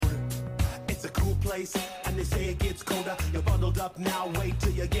place, and they say it gets colder. You're bundled up now, wait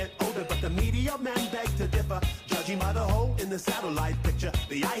till you get older. But the media men beg to differ, judging by the hole in the satellite picture.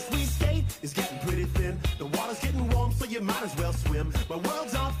 The ice we skate is getting pretty thin. The water's getting warm, so you might as well swim. My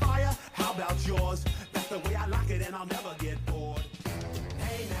world's on fire, how about yours? That's the way I like it, and I'll never get bored.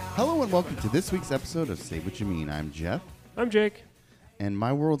 Hey now. Hello and welcome to this week's episode of Say What You Mean. I'm Jeff, I'm Jake. and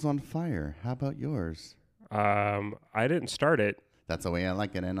my world's on fire. How about yours? I didn't start it. That's the way I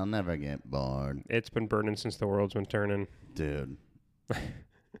like it, and I'll never get bored. It's been burning since the world's been turning. Dude,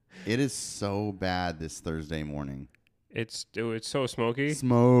 it is so bad this Thursday morning. It's so smoky.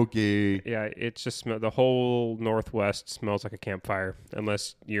 Smoky. Yeah, it's just the whole Northwest smells like a campfire,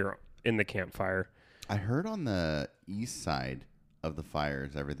 unless you're in the campfire. I heard on the east side of the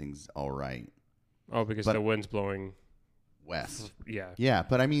fires, everything's all right. Oh, because But- the wind's blowing. West. Yeah. Yeah,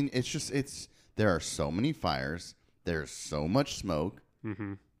 but I mean, there are so many fires. There's so much smoke.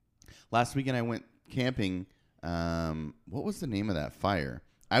 Mm-hmm. Last weekend I went camping. What was the name of that fire?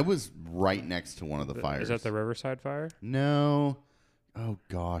 I was right next to one of the fires. Is that the Riverside Fire? No. Oh,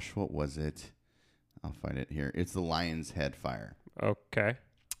 gosh. What was it? I'll find it here. It's the Lion's Head Fire. Okay.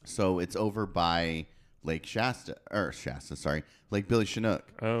 So it's over by Lake Lake Billy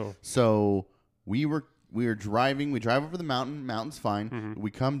Chinook. Oh. So we were driving. We drive over the mountain. Mountain's fine. Mm-hmm. We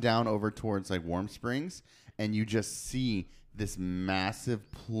come down over towards like Warm Springs, and you just see this massive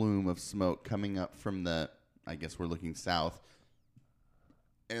plume of smoke coming up from I guess we're looking south.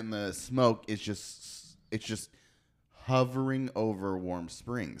 And the smoke is just hovering over Warm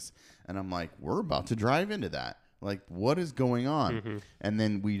Springs. And I'm like, we're about to drive into that. Like, what is going on? Mm-hmm. And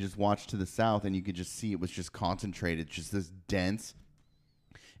then we just watched to the south, and you could just see it was just concentrated, just this dense.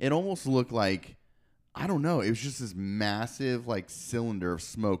 It almost looked like, I don't know, it was just this massive, like, cylinder of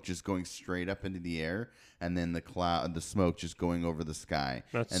smoke just going straight up into the air, and then the smoke just going over the sky.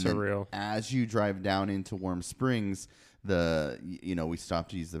 That's and then surreal. as you drive down into Warm Springs, we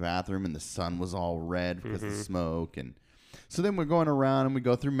stopped to use the bathroom, and the sun was all red because of the smoke. And so then we're going around, and we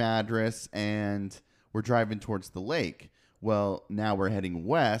go through Madras, and we're driving towards the lake. Well, now we're heading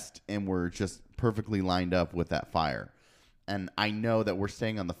west, and we're just perfectly lined up with that fire. And I know that we're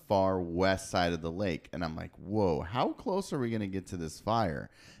staying on the far west side of the lake. And I'm like, whoa, how close are we going to get to this fire?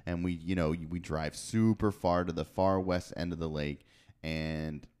 And we drive super far to the far west end of the lake.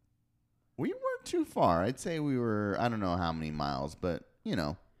 And we weren't too far. I'd say we were, I don't know how many miles, but,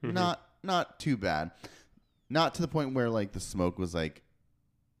 not too bad. Not to the point where, like, the smoke was, like,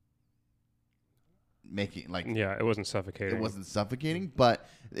 making, like... Yeah, it wasn't suffocating. It wasn't suffocating, but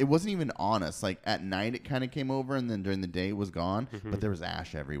it wasn't even on us. Like, at night, it kind of came over, and then during the day, it was gone. Mm-hmm. But there was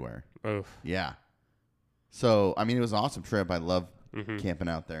ash everywhere. Oof. Yeah. So, I mean, it was an awesome trip. I love Mm-hmm. camping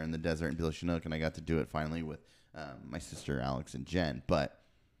out there in the desert in Billy Chinook, and I got to do it finally with my sister, Alex, and Jen. But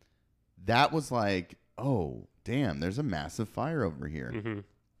that was like, oh, damn, there's a massive fire over here. Mm-hmm.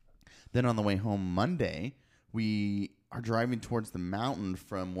 Then on the way home Monday, we are driving towards the mountain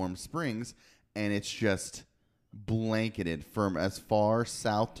from Warm Springs, and it's just blanketed from as far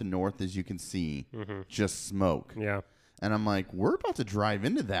south to north as you can see, just smoke. Yeah. And I'm like, we're about to drive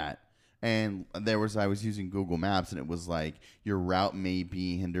into that. And I was using Google Maps, and it was like, your route may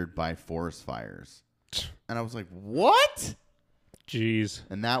be hindered by forest fires. And I was like, what? Jeez.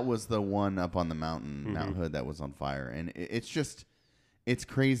 And that was the one up on the mountain, Mount Hood, that was on fire. And it's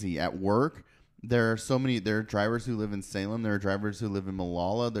crazy. At work, there are drivers who live in Salem. There are drivers who live in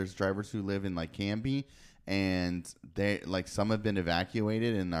Malala. There's drivers who live in like Canby. And they, like, some have been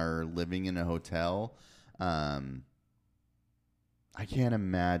evacuated and are living in a hotel. I can't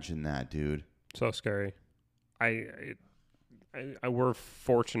imagine that, dude. So scary. We're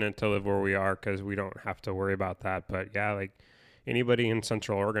fortunate to live where we are because we don't have to worry about that. But yeah, like anybody in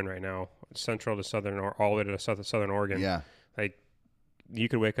Central Oregon right now, central to southern, or all the way to southern Oregon, Yeah. like you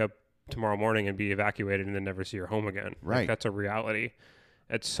could wake up tomorrow morning and be evacuated and then never see your home again. Right. Like, that's a reality.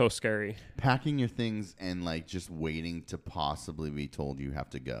 It's so scary. Packing your things and, like, just waiting to possibly be told you have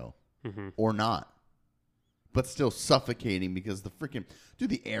to go. Mm-hmm. Or not. But still suffocating because dude,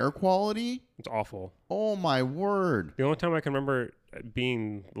 the air quality, It's awful. oh my word. The only time I can remember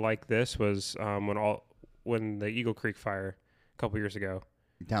being like this was when the Eagle Creek fire a couple years ago.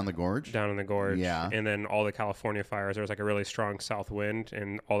 Down the gorge? Down in the gorge, Yeah. and then all the California fires. There was like a really strong south wind,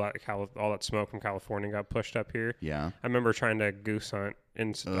 and all that smoke from California got pushed up here. Yeah. I remember trying to goose hunt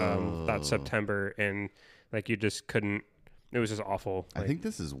in that September, and like you just couldn't. It was just awful. I think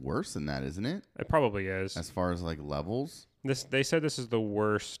this is worse than that, isn't it? it probably is. As far as like levels. They said this is the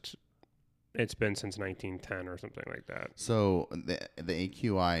worst it's been since 1910 or something like that. So the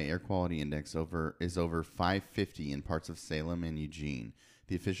AQI air quality index is over 550 in parts of Salem and Eugene.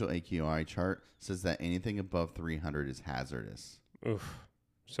 The official AQI chart says that anything above 300 is hazardous. Oof.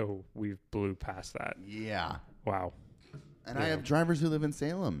 So we blew past that. Yeah. Wow. And I have drivers who live in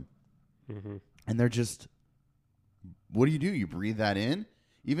Salem. Mm-hmm. And they're just, what do? You breathe that in?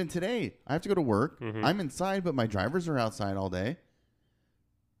 Even today, I have to go to work. Mm-hmm. I'm inside, but my drivers are outside all day.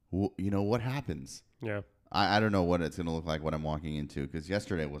 Well, you know what happens? Yeah. I don't know what it's going to look like what I'm walking into, because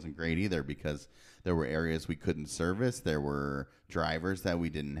yesterday wasn't great either, because there were areas we couldn't service. There were drivers that we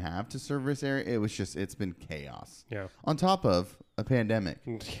didn't have to service area. It was just, it's been chaos. Yeah. On top of a pandemic.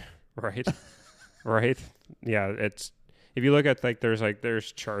 Right. Right. Yeah. It's, if you look at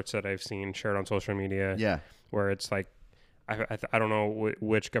there's charts that I've seen shared on social media. Yeah. Where it's like, I don't know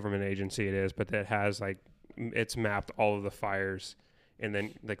which government agency it is, but it has like, it's mapped all of the fires, and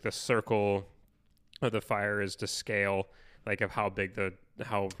then like the circle of the fire is to scale, like of how big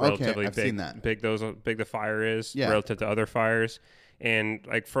relatively big the fire is relative to other fires. And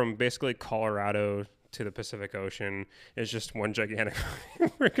like from basically Colorado to the Pacific Ocean is just one gigantic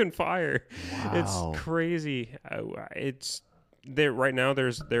freaking fire. Wow. It's crazy. It's there right now.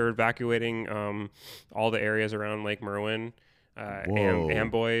 They're evacuating all the areas around Lake Merwin.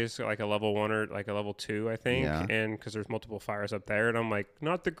 Amboy's like a level 1 or like a level 2, I think. Yeah. And because there's multiple fires up there, and I'm like,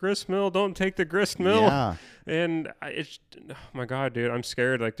 not the grist mill, don't take the grist mill. Yeah. And it's, oh my God, dude, I'm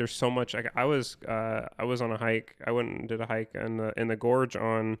scared. Like there's so much. Like I was on a hike. I went and did a hike in the gorge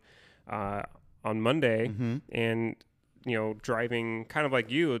on Monday, Mm-hmm. and driving kind of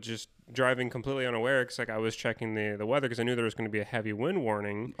like you, just driving completely unaware, because like I was checking the weather because I knew there was going to be a heavy wind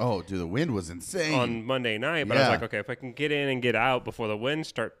warning. Oh, dude, the wind was insane On Monday night, but I was like, okay, if I can get in and get out before the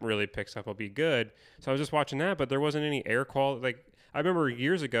wind really picks up, I'll be good. So I was just watching that, but there wasn't any air quality. Like I remember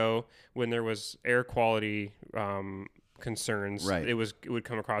years ago when there was air quality concerns, right. It would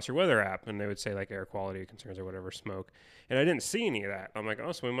come across your weather app, and they would say like air quality concerns or whatever, smoke, and I didn't see any of that. I'm like,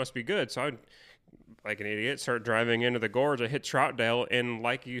 oh, so we must be good. So I'd, like an idiot, start driving into the gorge. I hit Troutdale, and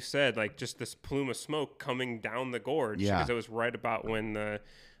like you said, like just this plume of smoke coming down the gorge, because it was right about when the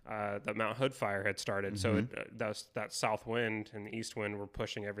Mount Hood fire had started. Mm-hmm. So that south wind and the east wind were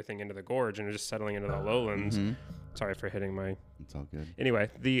pushing everything into the gorge, and it was just settling into the lowlands. Mm-hmm. Sorry for hitting my. It's all good. Anyway,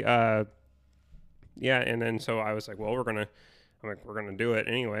 and then so I was like, well, we're gonna do it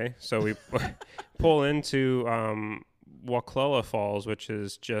anyway. So we pull into Wauclella Falls, which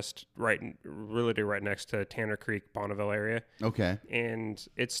is just really right next to Tanner Creek, Bonneville area. Okay. And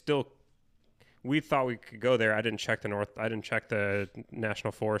it's still, we thought we could go there. I didn't check the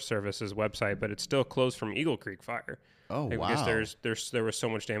National Forest Service's website, but it's still closed from Eagle Creek fire. Oh, wow. Because there was so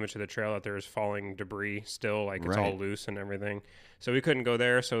much damage to the trail that there was falling debris still, like it's all loose and everything. So we couldn't go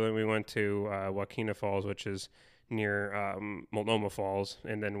there. So then we went to Waukena Falls, which is near Multnomah Falls,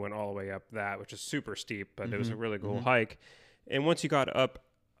 and then went all the way up that, which is super steep, but it was a really cool hike. And once you got up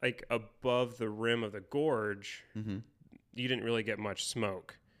like above the rim of the gorge, you didn't really get much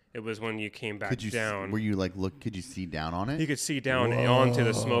smoke. It was when you came back down. Were you like, could you see down on it? You could see down onto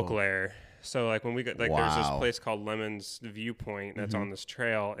the smoke layer. So like when we got there's this place called Lemon's Viewpoint that's on this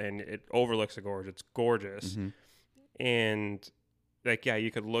trail, and it overlooks the gorge. It's gorgeous. And like, yeah, you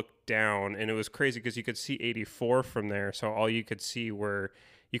could look down, and it was crazy because you could see 84 from there. So all you could see you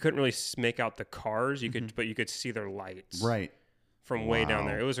couldn't really make out the cars. But you could see their lights from way down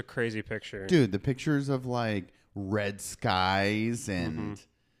there. It was a crazy picture. Dude, the pictures of like red skies and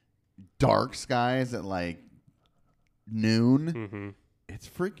dark skies at like noon. It's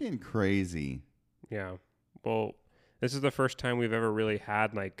freaking crazy. Yeah. Well, this is the first time we've ever really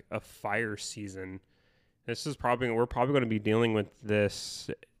had like a fire season. We're probably going to be dealing with this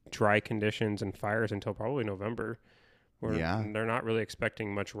dry conditions and fires until probably November. They're not really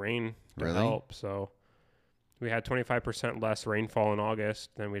expecting much rain to help. So we had 25% less rainfall in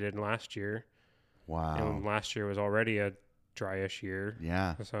August than we did last year. Wow. And last year was already a dryish year.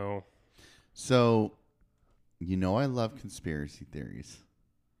 Yeah. So I love conspiracy theories.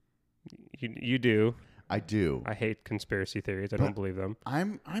 You do. I do. I hate conspiracy theories. I don't believe them.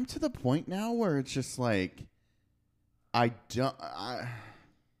 I'm to the point now where it's just like I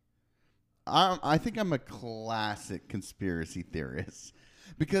think I'm a classic conspiracy theorist,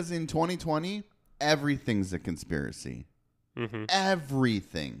 because in 2020 everything's a conspiracy.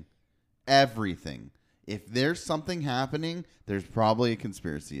 Everything. If there's something happening, there's probably a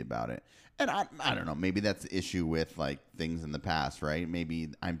conspiracy about it. And I don't know, maybe that's the issue with like things in the past, right?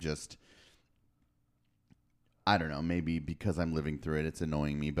 Maybe I don't know, maybe because I'm living through it, it's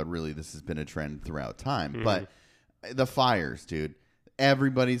annoying me, but really this has been a trend throughout time. But the fires, dude,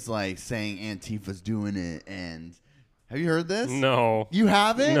 everybody's like saying Antifa's doing it. And have you heard this? No. You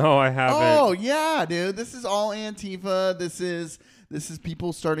haven't? No, I haven't. Oh, yeah, dude. This is all Antifa. This is This is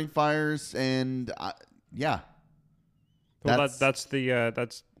people starting fires, and yeah. Well,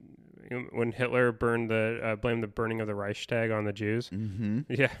 that's when Hitler blamed the burning of the Reichstag on the Jews. Mm-hmm.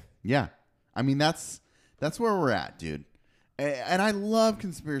 Yeah. Yeah. I mean, that's where we're at, dude. And I love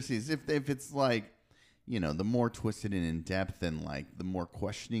conspiracies. If it's like, the more twisted and in depth and like the more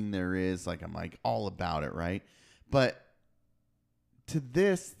questioning there is, like I'm like all about it, right? But to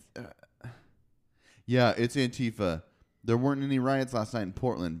this, yeah, it's Antifa. There weren't any riots last night in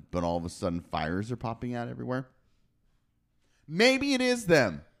Portland, but all of a sudden fires are popping out everywhere. Maybe it is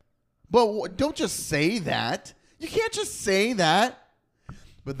them. But don't just say that. You can't just say that.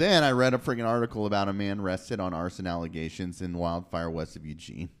 But then I read a freaking article about a man arrested on arson allegations in wildfire west of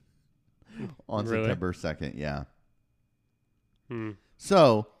Eugene on Really? September 2nd. Yeah. Hmm.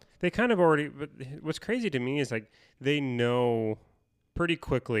 So They kind of already. But what's crazy to me is like they know pretty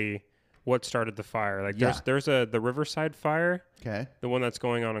quickly what started the fire. Like there's the Riverside fire, okay. the one that's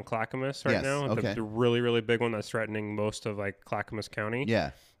going on in Clackamas right Yes, now. okay. The really really big one that's threatening most of like Clackamas County.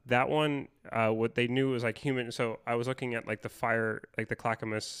 Yeah. That one, what they knew was like human. So I was looking at like the fire, like the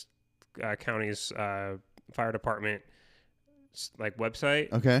Clackamas County's fire department like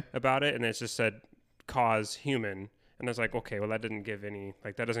website Okay. about it, and it just said cause human. And I was like, okay, well, that didn't give any,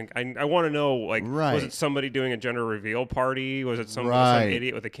 like, that doesn't, I want to know, like, Right. was it somebody doing a gender reveal party? Was it some Right.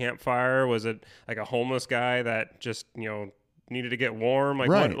 idiot with a campfire? Was it, like, a homeless guy that just, needed to get warm? Like,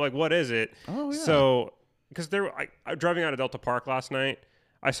 Right. what is it? Oh, yeah. So, because I driving out of Delta Park last night,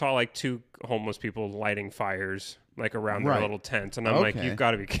 I saw, like, 2 homeless people lighting fires, like, around their Right. little tent. And I'm like, Okay. you've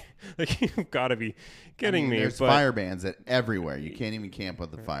got to be, you've got to be kidding me. There's But fire bans everywhere. You can't even camp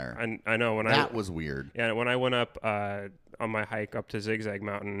with the fire. I know That was weird. Yeah, when I went up on my hike up to Zigzag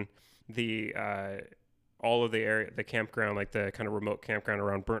Mountain, the all of the area, the campground, like the kind of remote campground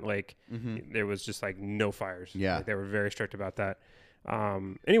around Burnt Lake, there was just like no fires. Yeah. Like, they were very strict about that.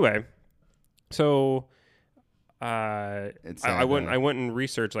 Anyway, so I went and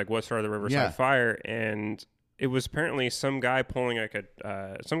researched like what started the Riverside fire, and it was apparently some guy pulling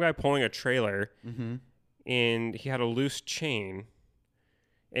a trailer, and he had a loose chain,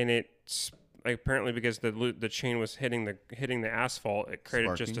 and it's like, apparently because the chain was hitting the asphalt, it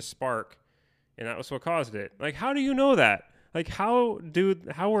created just a spark, and that was what caused it. Like, how do you know that? Like, how do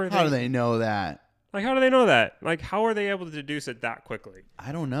they know that? Like, how do they know that? Like, how are they able to deduce it that quickly?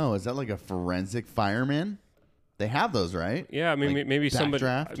 I don't know. Is that like a forensic fireman? They have those, right? Yeah, I mean, Like maybe somebody.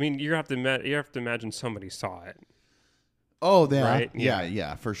 backdraft? I mean, you have to imagine somebody saw it. Oh, they Right?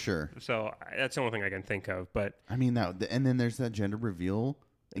 Yeah, for sure. So that's the only thing I can think of. But I mean, and then there's that gender reveal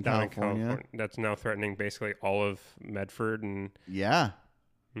in down California. in California, that's now threatening basically all of Medford and. Yeah.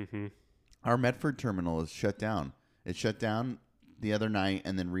 Mm-hmm. Our Medford terminal is shut down. It shut down the other night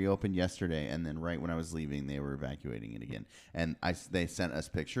and then reopened yesterday. And then right when I was leaving, they were evacuating it again. And they sent us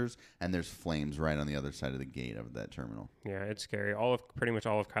pictures, and there's flames right on the other side of the gate of that terminal. Yeah, it's scary. Pretty much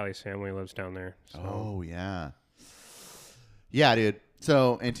all of Kylie's family lives down there. So. Oh, yeah. Yeah, dude.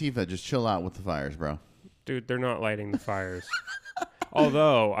 So, Antifa, just chill out with the fires, bro. Dude, they're not lighting the fires.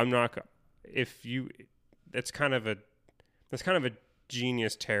 Although I'm not. That's kind of a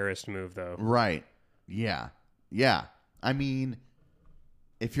genius terrorist move, though. Right. Yeah. Yeah. I mean,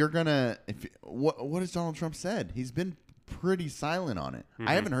 what has Donald Trump said? He's been pretty silent on it.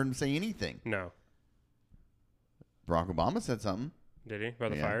 I haven't heard him say anything. No. Barack Obama said something. Did he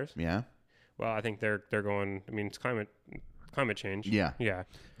about the Yeah. fires? Yeah. Well, I think they're going. I mean, it's climate change. Yeah. Yeah.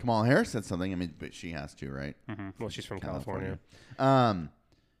 Kamala Harris said something. I mean, but she has to, right? Mm-hmm. Well, she's from California.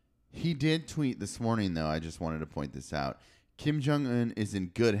 He did tweet this morning, though. I just wanted to point this out. Kim Jong-un is in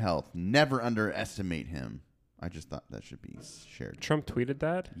good health. Never underestimate him. I just thought that should be shared. Trump tweeted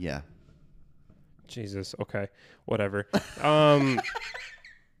that? Yeah. Jesus. Okay. Whatever.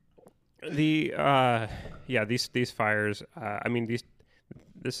 These fires. I mean,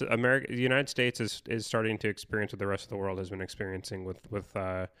 the United States is starting to experience what the rest of the world has been experiencing with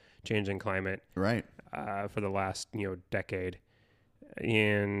changing climate. Right. For the last decade,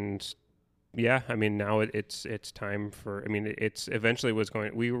 and yeah, I mean now it's time for. I mean it's eventually was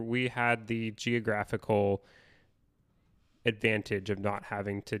going. We had the geographical advantage of not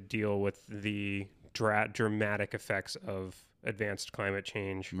having to deal with the dramatic effects of advanced climate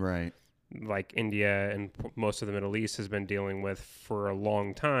change. Right. Like India and most of the Middle East has been dealing with for a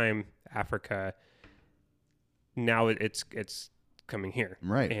long time. Africa. Now it's coming here.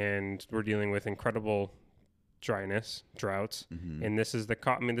 Right. And we're dealing with incredible dryness, droughts, Mm-hmm. and this is the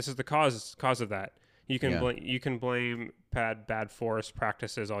cause of that. You can blame bad forest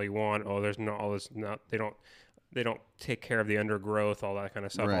practices all you want. Oh, there's not all this. They don't. they don't take care of the undergrowth, all that kind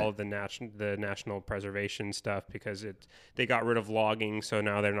of stuff, Right. all of the national preservation stuff, because they got rid of logging, so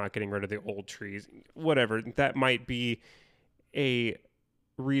now they're not getting rid of the old trees. Whatever, that might be a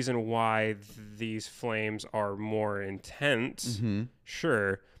reason why these flames are more intense. Mm-hmm.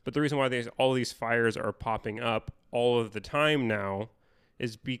 Sure, but the reason why all these fires are popping up all of the time now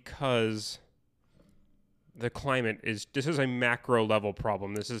is because the climate this is a macro level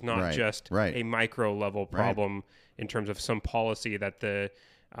problem. This is not just a micro level problem in terms of some policy that the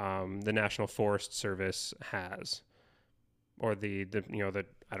National Forest Service has, or the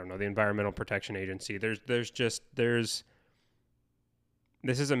I don't know, the Environmental Protection Agency.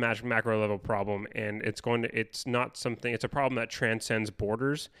 This is a macro level problem, and it's a problem that transcends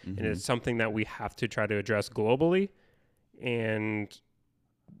borders, and it's something that we have to try to address globally. And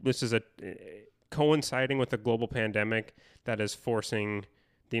this is coinciding with a global pandemic that is forcing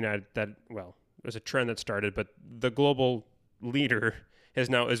there's a trend that started, but the global leader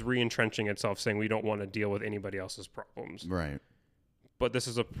is re-entrenching itself, saying we don't want to deal with anybody else's problems. Right. But this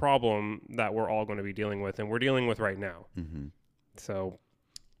is a problem that we're all going to be dealing with, and we're dealing with right now. Mm-hmm. So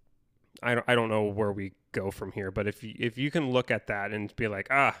I don't know where we go from here, but if you can look at that and be like,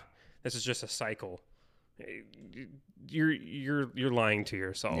 this is just a cycle, you're lying to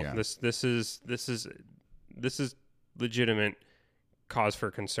yourself. Yeah. This is legitimate cause for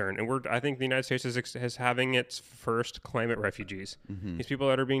concern, and I think the United States is having its first climate refugees. Mm-hmm. These people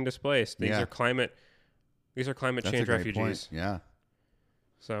that are being displaced, these are climate That's change a great refugees. point. Yeah.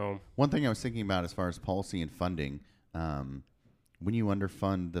 So one thing I was thinking about as far as policy and funding, when you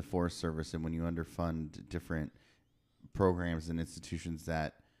underfund the Forest Service and when you underfund different programs and institutions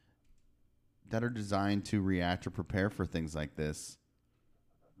that are designed to react or prepare for things like this,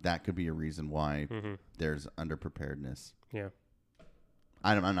 that could be a reason why there's underpreparedness. Yeah.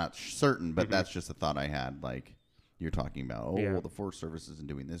 I'm not certain, but that's just a thought I had. Like you're talking about, well, the Forest Service isn't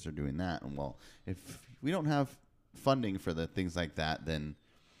doing this or doing that. And well, if we don't have funding for the things like that, then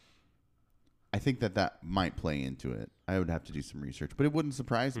I think that might play into it. I would have to do some research, but it wouldn't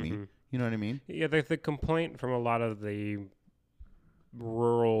surprise me. You know what I mean? Yeah, the complaint from a lot of the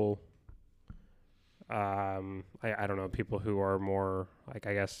rural, I don't know, people who are more, like,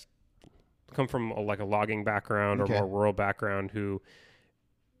 I guess, come from a logging background or more rural background, who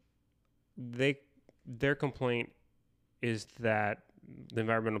their complaint is that the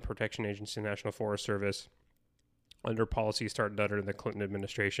Environmental Protection Agency and National Forest Service, under policy started under the Clinton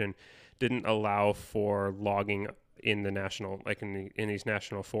administration, didn't allow for logging in the national, in these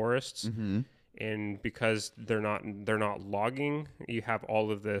national forests. And because they're not logging, you have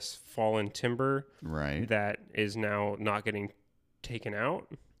all of this fallen timber that is now not getting taken out.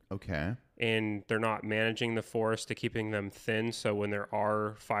 Okay. And they're not managing the forest to keeping them thin. So when there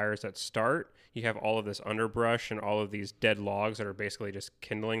are fires that start, you have all of this underbrush and all of these dead logs that are basically just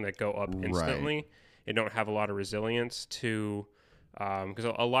kindling that go up instantly. They don't have a lot of resilience to, because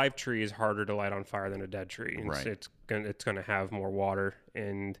a live tree is harder to light on fire than a dead tree. It's going to have more water,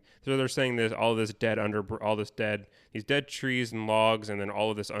 and so they're saying there's all this these dead trees and logs, and then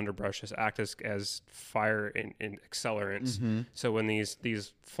all of this underbrush just act as fire and accelerants. So when these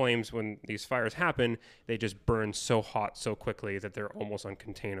flames, when these fires happen, they just burn so hot so quickly that they're almost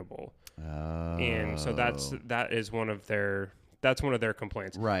uncontainable. And so that's one of their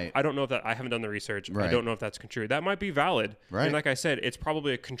complaints. Right. I don't know if that, I haven't done the research. Right. I don't know if that's true. That might be valid. Right. And like I said, it's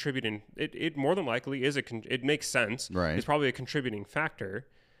probably a contributing, it more than likely is it makes sense. Right. It's probably a contributing factor.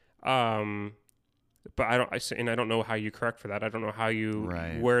 But I don't know how you correct for that. I don't know how you,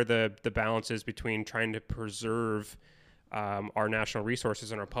 where the balance is between trying to preserve our national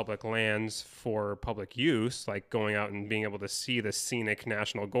resources and our public lands for public use, like going out and being able to see the scenic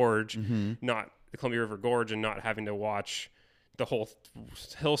National Gorge, not the Columbia River Gorge, and not having to watch the whole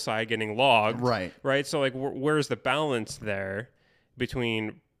hillside getting logged. Right. So like, where's the balance there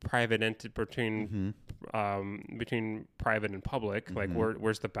between private between private and public? Like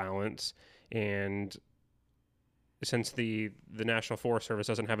where's the balance? And since the National Forest Service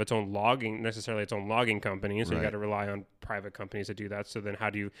doesn't have its own logging company, so you got to rely on private companies to do that. So then how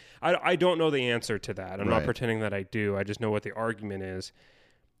do you, I don't know the answer to that. I'm not pretending that I do. I just know what the argument is.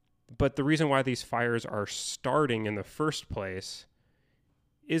 But the reason why these fires are starting in the first place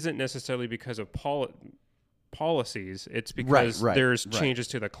isn't necessarily because of policies. It's because there's changes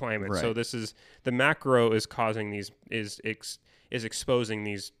to the climate. So this is, the macro is causing these, is exposing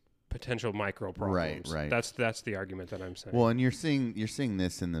these potential micro problems. Right. That's the argument that I'm saying. Well, and you're seeing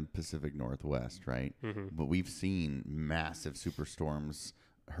this in the Pacific Northwest, right? But we've seen massive superstorms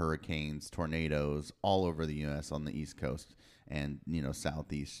hurricanes, tornadoes all over the U.S. on the East Coast and,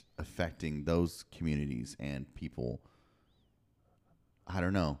 Southeast, affecting those communities and people. I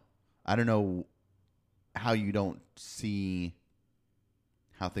don't know how you don't see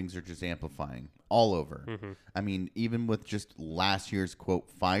how things are just amplifying all over. Mm-hmm. I mean, even with just last year's, quote,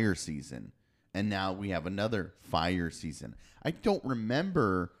 fire season, and now we have another fire season. I don't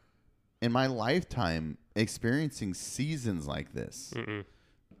remember in my lifetime experiencing seasons like this. Mm-mm.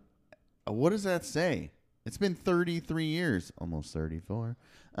 What does that say? It's been 33 years, almost 34.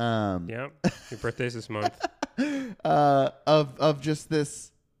 Yeah, your birthday's this month. Of just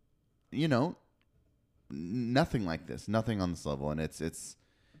this, nothing like this, nothing on this level, and it's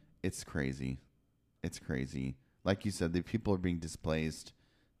crazy. It's crazy. Like you said, the people are being displaced.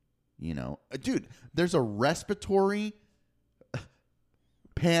 Dude, there's a respiratory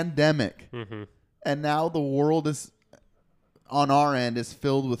pandemic, Mm-hmm. and now the world is on our end is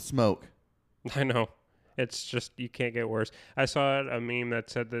filled with smoke. I know. It's just, you can't get worse. I saw a meme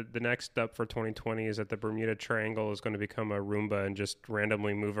that said that the next step for 2020 is that the Bermuda Triangle is going to become a Roomba and just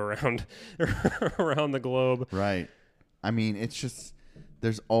randomly move around around the globe. Right. I mean, it's just,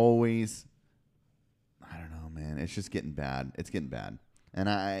 there's always, I don't know, man. It's just getting bad. It's getting bad.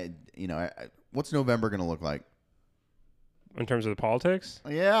 And what's November going to look like? In terms of the politics?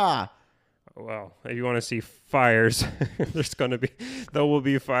 Yeah. Well, if you want to see fires, there will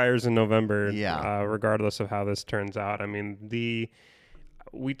be fires in November. Yeah. Regardless of how this turns out. I mean,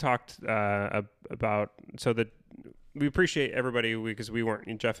 we talked about, so that we appreciate everybody because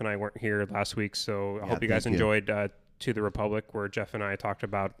Jeff and I weren't here last week. So I hope you guys enjoyed To the Republic, where Jeff and I talked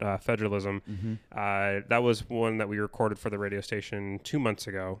about federalism. Mm-hmm. That was one that we recorded for the radio station 2 months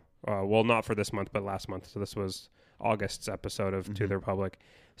ago. Well, not for this month, but last month. So this was August's episode of To the Republic.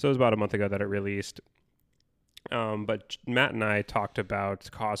 So it was about a month ago that it released. But Matt and I talked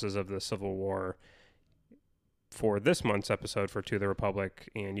about causes of the Civil War for this month's episode for To the Republic,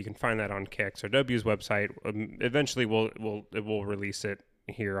 and you can find that on KXRW's website. Eventually, we'll release it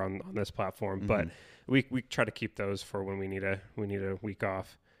here on this platform, but we try to keep those for when we need a week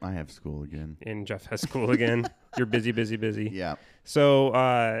off. I have school again, and Jeff has school again. You're busy. Yeah.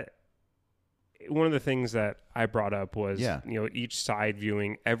 So one of the things that I brought up was, each side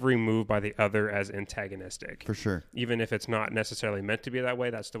viewing every move by the other as antagonistic. For sure. Even if it's not necessarily meant to be that way,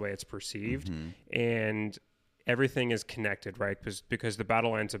 that's the way it's perceived. Mm-hmm. And everything is connected, right? Because the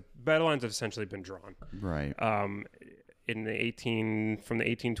battle lines have essentially been drawn. Right. From the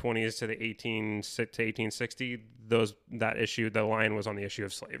 1820s to the 1860, the line was on the issue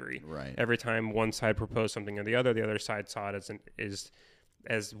of slavery. Right. Every time one side proposed something or the other side saw it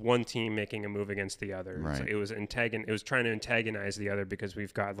as one team making a move against the other. Right. So it was trying to antagonize the other because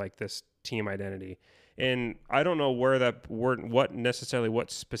we've got like this team identity. And I don't know what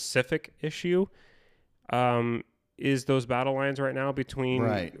specific issue is those battle lines right now between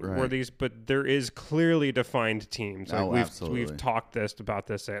where these, but there is clearly defined teams. Like absolutely. We've talked about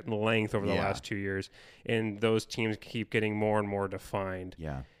this at length over the last 2 years, and those teams keep getting more and more defined.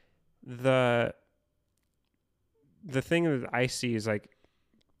 Yeah. The thing that I see is like,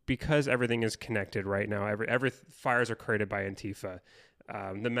 because everything is connected right now, every fires are created by Antifa.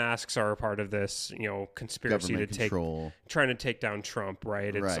 The masks are a part of this, conspiracy trying to take down Trump,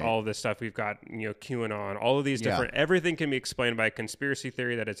 right? It's all of this stuff. We've got, QAnon, all of these different, everything can be explained by a conspiracy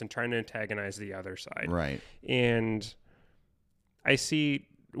theory that it's trying to antagonize the other side. Right. And I see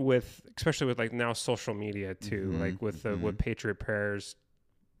especially with like now social media too, like with with Patriot Prayers,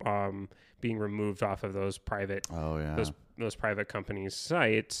 being removed off of those private, those private companies'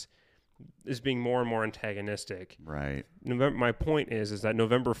 sites, is being more and more antagonistic. Right. My point is that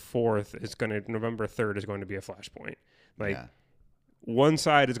November 3rd is going to be a flashpoint. Like one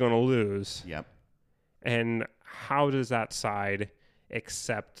side is going to lose. Yep. And how does that side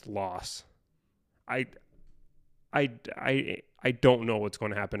accept loss? I don't know what's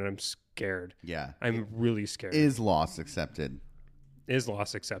going to happen, and I'm scared. Yeah. I'm really scared. Is loss accepted? Is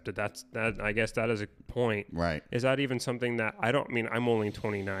loss accepted? I guess that is a point. Right. Is that even something that I'm only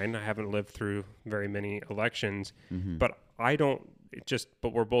 29. I haven't lived through very many elections, but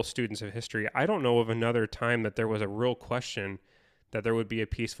but we're both students of history. I don't know of another time that there was a real question that there would be a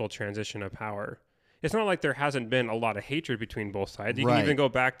peaceful transition of power. It's not like there hasn't been a lot of hatred between both sides. You can even go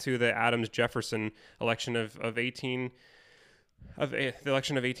back to the Adams-Jefferson election of the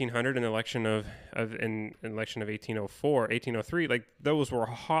election of 1800 and the election of 1803. Like those were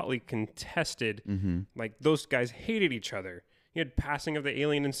hotly contested. Like those guys hated each other. You had passing of the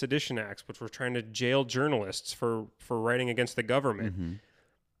Alien and Sedition Acts, which were trying to jail journalists for writing against the government.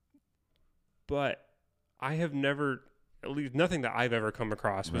 But I have never, at least nothing that I've ever come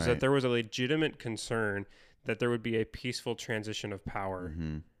across, was that there was a legitimate concern that there would be a peaceful transition of power.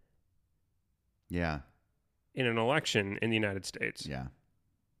 Mm-hmm. Yeah. In an election in the United States. Yeah.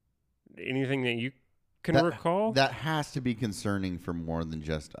 Anything that you can recall? That has to be concerning for more than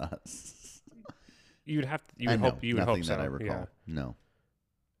just us. You would hope nothing so. that I recall. Yeah. No.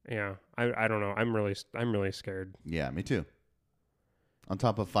 Yeah. I don't know. I'm really scared. Yeah, me too. On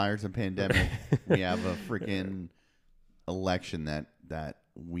top of fires and pandemic, we have a freaking election that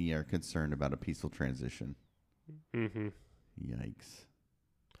we are concerned about a peaceful transition. Mm-hmm. Yikes.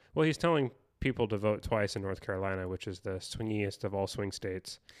 Well, he's telling people to vote twice in North Carolina, which is the swingiest of all swing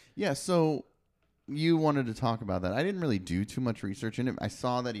states. Yeah, so you wanted to talk about that. I didn't really do too much research in it. I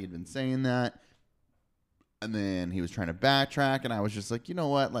saw that he had been saying that, and then he was trying to backtrack, and I was just like, you know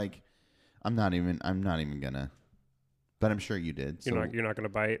what? Like, I'm not even gonna. But I'm sure you did. You're not gonna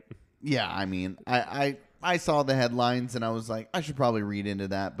bite. Yeah, I mean, I saw the headlines, and I was like, I should probably read into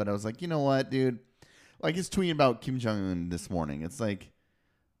that. But I was like, you know what, dude? Like his tweet about Kim Jong-un this morning. It's like,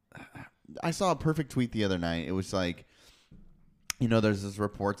 I saw a perfect tweet the other night. It was like, there's this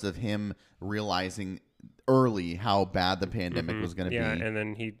reports of him realizing early how bad the pandemic was going to be. Yeah, and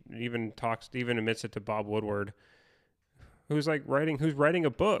then he even admits it to Bob Woodward, who's writing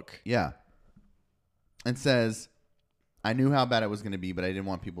a book. Yeah. And says, I knew how bad it was going to be, but I didn't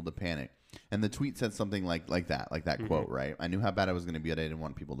want people to panic. And the tweet said something like that quote, right? I knew how bad it was going to be, but I didn't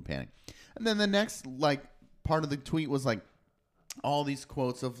want people to panic. And then the next part of the tweet was like all these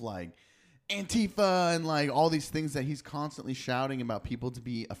quotes of like Antifa and like all these things that he's constantly shouting about people to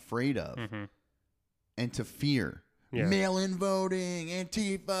be afraid of and to fear. Yeah. Mail-in voting,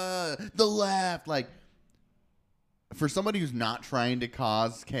 Antifa, the left. Like, for somebody who's not trying to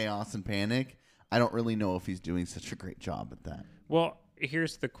cause chaos and panic, I don't really know if he's doing such a great job at that. Well,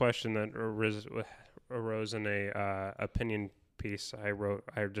 here's the question that arose in a opinion piece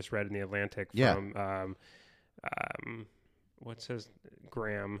I just read in the Atlantic from what's his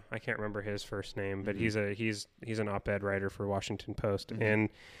Graham? I can't remember his first name, but he's an op-ed writer for Washington Post, and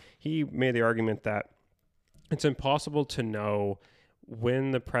he made the argument that it's impossible to know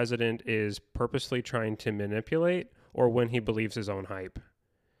when the president is purposely trying to manipulate or when he believes his own hype.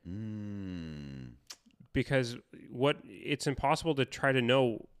 Because it's impossible to try to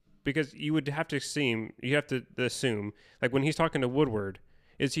know, because you have to assume, like when he's talking to Woodward,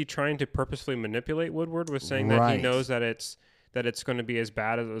 is he trying to purposefully manipulate Woodward with saying that he knows that it's going to be as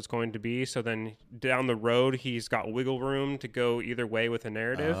bad as it's going to be, so then down the road he's got wiggle room to go either way with a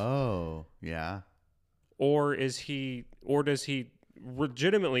narrative? Oh, yeah. Or does he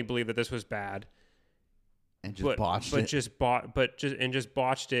legitimately believe that this was bad and just botched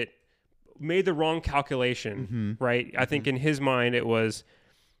it, made the wrong calculation, right? I think in his mind it was,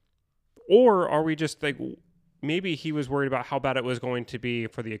 or are we just like, maybe he was worried about how bad it was going to be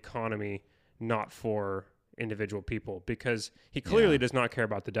for the economy, not for individual people, because he clearly does not care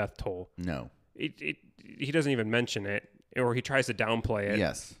about the death toll. No. He doesn't even mention it, or he tries to downplay it.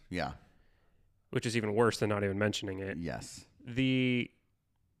 Yes. Yeah. Which is even worse than not even mentioning it. Yes.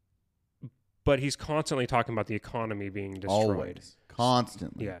 But he's constantly talking about the economy being destroyed. Always.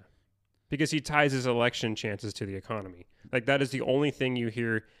 Constantly. Yeah. Because he ties his election chances to the economy. Like, that is the only thing you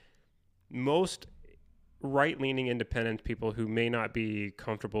hear most right-leaning independent people who may not be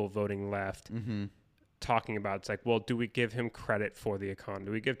comfortable voting left talking about. It's like, well, do we give him credit for the economy?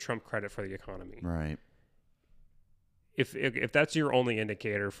 Do we give Trump credit for the economy? Right. If that's your only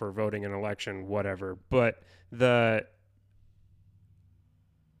indicator for voting an election, whatever. But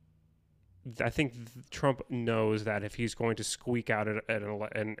I think Trump knows that if he's going to squeak out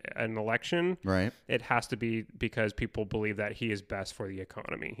an election, right, it has to be because people believe that he is best for the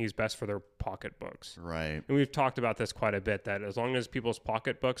economy. He's best for their pocketbooks. Right. And we've talked about this quite a bit, that as long as people's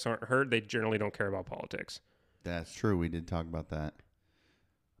pocketbooks aren't hurt, they generally don't care about politics. That's true. We did talk about that.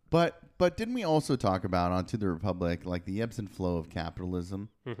 But didn't we also talk about, on To the Republic, like the ebbs and flow of capitalism,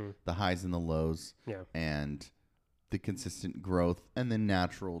 the highs and the lows, and the consistent growth and then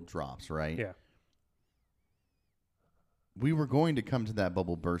natural drops, right? Yeah. We were going to come to that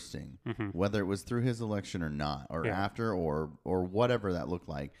bubble bursting, whether it was through his election or not, or after, or whatever that looked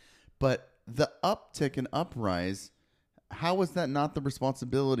like. But the uptick and uprise, how was that not the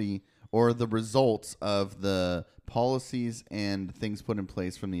responsibility or the results of the policies and things put in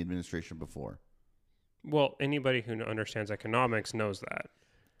place from the administration before? Well, anybody who understands economics knows that.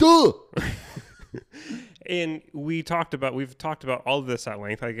 Duh! And we've talked about all of this at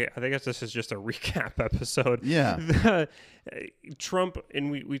length. I guess this is just a recap episode. Yeah. Trump, and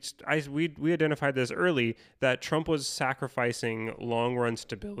we identified this early, that Trump was sacrificing long run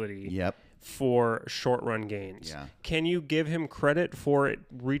stability for short run gains. Yeah. Can you give him credit for it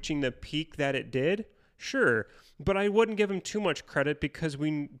reaching the peak that it did? Sure. But I wouldn't give him too much credit because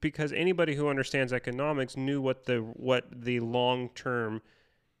anybody who understands economics knew what the long-term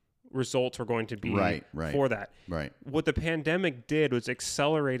results were going to be for that. Right. What the pandemic did was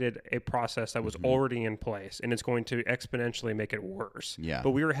accelerated a process that was already in place, and it's going to exponentially make it worse. Yeah.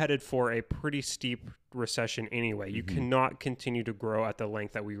 But we were headed for a pretty steep recession anyway. You cannot continue to grow at the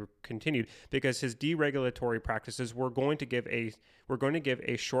length that we continued because his deregulatory practices were going to give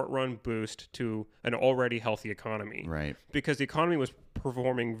a short-run boost to an already healthy economy. Right. Because the economy was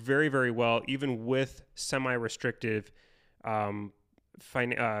performing very, very well, even with semi-restrictive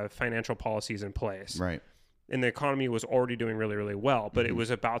financial policies in place. Right. And the economy was already doing really, really well, but it was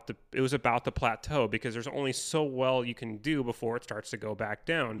about the plateau because there's only so well you can do before it starts to go back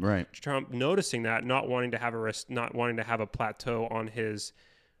down. Right. Trump noticing that, not wanting to have a plateau on his,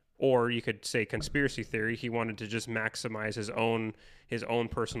 or you could say conspiracy theory, he wanted to just maximize his own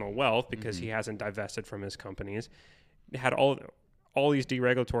personal wealth because he hasn't divested from his companies. It had all these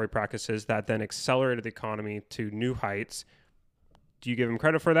deregulatory practices that then accelerated the economy to new heights. Do you give him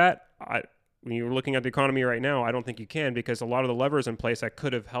credit for that? When you're looking at the economy right now, I don't think you can because a lot of the levers in place that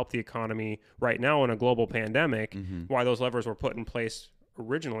could have helped the economy right now in a global pandemic, why those levers were put in place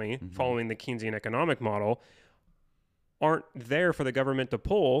originally following the Keynesian economic model, aren't there for the government to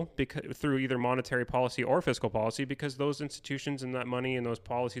pull through either monetary policy or fiscal policy because those institutions and that money and those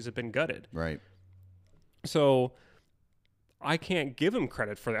policies have been gutted. Right. So I can't give him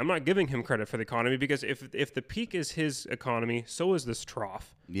credit for that. I'm not giving him credit for the economy because if the peak is his economy, so is this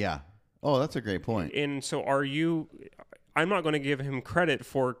trough. Yeah. Oh, that's a great point. And so I'm not going to give him credit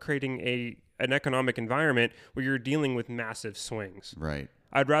for creating an economic environment where you're dealing with massive swings. Right.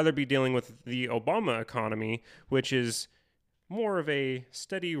 I'd rather be dealing with the Obama economy, which is more of a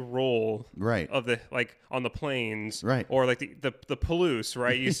steady roll of the, like on the plains, or like the Palouse,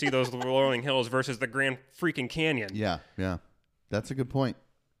 right? You see those rolling hills versus the Grand freaking Canyon. Yeah. That's a good point.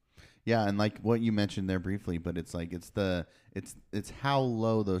 Yeah, and like what you mentioned there briefly, but it's like it's how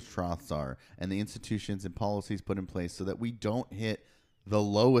low those troughs are and the institutions and policies put in place so that we don't hit the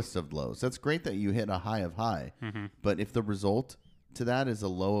lowest of lows. That's great that you hit a high of high, but if the result to that is a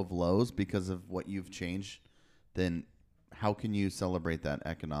low of lows because of what you've changed, then how can you celebrate that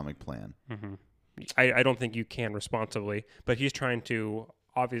economic plan? I don't think you can responsibly, but he's trying to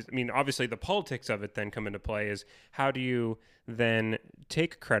obviously the politics of it then come into play is how do you then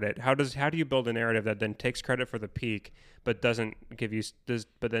take credit? How do you build a narrative that then takes credit for the peak, but doesn't give you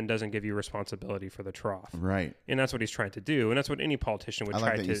responsibility for the trough? Right. And that's what he's trying to do. And that's what any politician would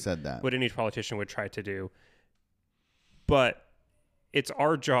try to you said that. What any politician would try to do. But it's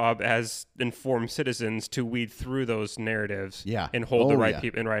our job as informed citizens to weed through those narratives and hold the right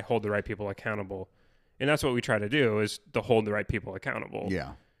people hold the right people accountable. And that's what we try to do is to hold the right people accountable.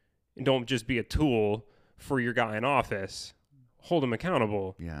 Yeah. And don't just be a tool for your guy in office. Hold him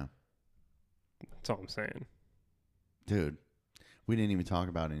accountable. Yeah. That's all I'm saying. Dude, we didn't even talk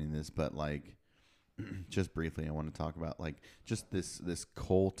about any of this, but like just briefly, I want to talk about like just this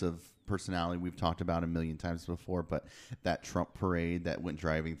cult of personality we've talked about a million times before, but that Trump parade that went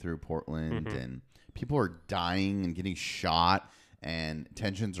driving through Portland and people are dying and getting shot and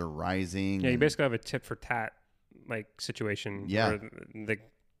tensions are rising. Yeah, you basically have a tit for tat like situation. Yeah. Where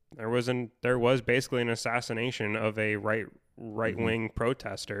there was basically an assassination of a right wing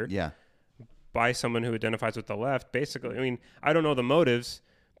protester. Yeah. By someone who identifies with the left. Basically, I mean, I don't know the motives,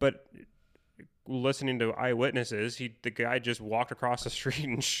 but listening to eyewitnesses, the guy just walked across the street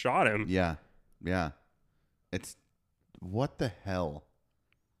and shot him. Yeah. Yeah. It's what the hell?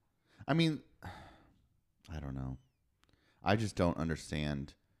 I mean, I don't know. I just don't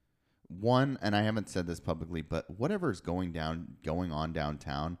understand. One, and I haven't said this publicly, but whatever's going on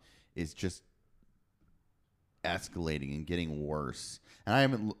downtown is just escalating and getting worse. And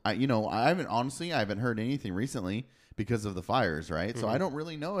I haven't heard anything recently because of the fires, right? So I don't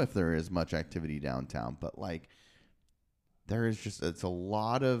really know if there is much activity downtown, but like there is it's a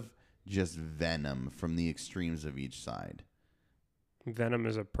lot of just venom from the extremes of each side. Venom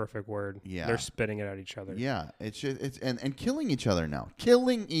is a perfect word. Yeah. They're spitting it at each other. Yeah. And killing each other now.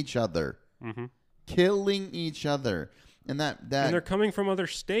 Killing each other. Killing each other. And and they're coming from other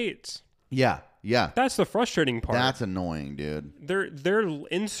states. Yeah. Yeah. That's the frustrating part. That's annoying, dude. They're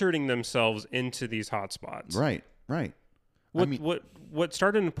inserting themselves into these hotspots. Right. Right. What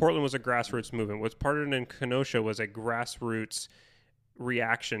started in Portland was a grassroots movement. What started in Kenosha was a grassroots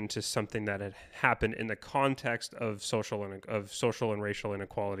reaction to something that had happened in the context of social and racial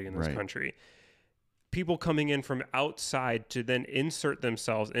inequality in this country. people coming in from outside to then insert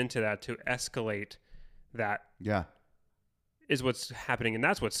themselves into that to escalate that Yeah. is what's happening, and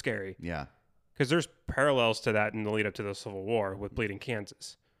that's what's scary. Yeah. Because there's parallels to that in the lead up to the Civil War with Bleeding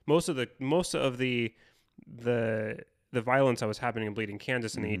Kansas. Most of the violence that was happening in Bleeding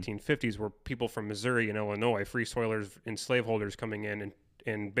Kansas in the 1850s were people from Missouri and Illinois, free soilers and slaveholders coming in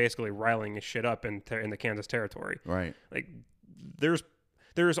and basically riling shit up in the Kansas territory. Right. Like there's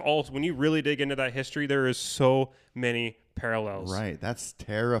all, when you really dig into that history, there is so many parallels. Right. That's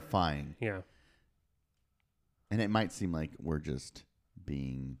terrifying. Yeah. And it might seem like we're just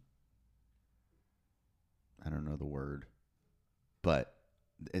being, I don't know the word, but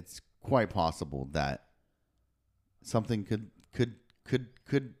it's quite possible that something could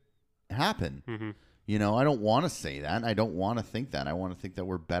happen. Mm-hmm. You know, I don't want to say that. I don't want to think that. I want to think that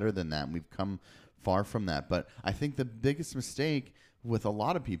we're better than that, and we've come far from that. But I think the biggest mistake with a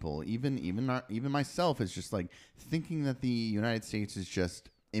lot of people, even myself, is just like thinking that the United States is just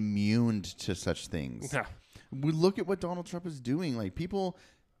immune to such things. Yeah. We look at what Donald Trump is doing. Like people,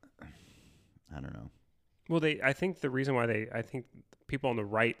 I don't know. Well, I think the reason why I think people on the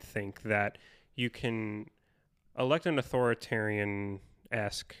right think that you can elect an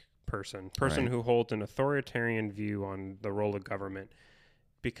authoritarian-esque person Right. who holds an authoritarian view on the role of government,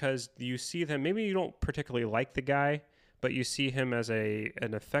 because you see them, maybe you don't particularly like the guy, but you see him as an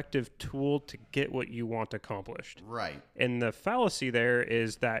effective tool to get what you want accomplished. Right. And the fallacy there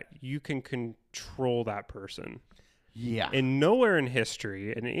is that you can control that person. Yeah. And nowhere in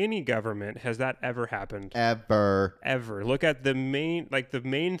history, in any government, has that ever happened. Ever. Look at the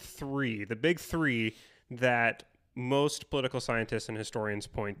big three that most political scientists and historians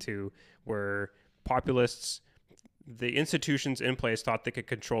point to were populists. The institutions in place thought they could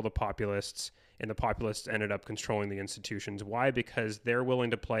control the populists, and the populists ended up controlling the institutions. Why? Because they're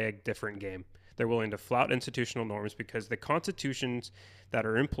willing to play a different game. They're willing to flout institutional norms because the constitutions that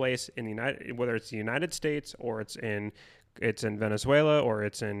are in place in whether it's the United States or it's in Venezuela or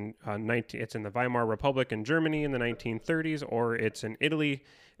it's in the Weimar Republic in Germany in the 1930s or it's in Italy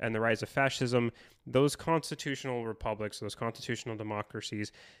and the rise of fascism, those constitutional republics, those constitutional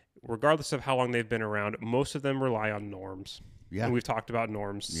democracies, regardless of how long they've been around, most of them rely on norms. Yeah. And we've talked about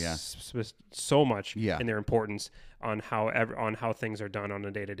norms Yeah. so much Yeah. in their importance on how things are done on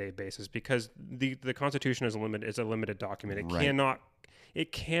a day-to-day basis, because the Constitution is a limited document. It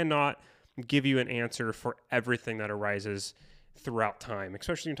Right. cannot give you an answer for everything that arises throughout time,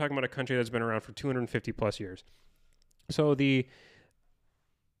 especially when you're talking about a country that's been around for 250 plus years. So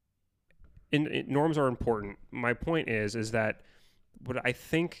norms are important. My point is that what I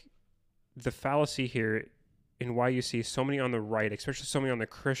think the fallacy here and why you see so many on the right, especially so many on the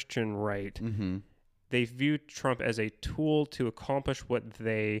Christian right, Mm-hmm. they view Trump as a tool to accomplish what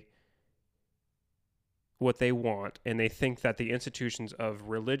they want, and they think that the institutions of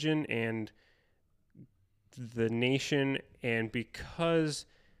religion and the nation, and because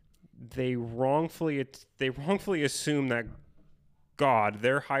they wrongfully assume that God,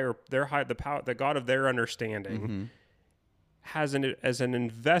 the God of their understanding, Mm-hmm. has as an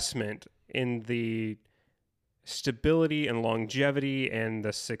investment in the stability and longevity and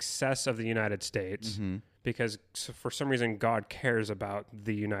the success of the United States, Mm-hmm. because for some reason God cares about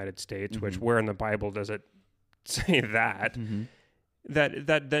the United States, which Mm-hmm. where in the Bible does it say that? Mm-hmm. That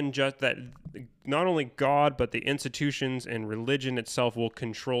not only God but the institutions and religion itself will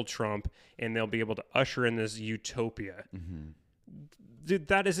control Trump, and they'll be able to usher in this utopia. Mm-hmm. Dude,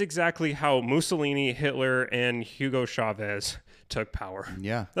 that is exactly how Mussolini, Hitler, and Hugo Chavez took power.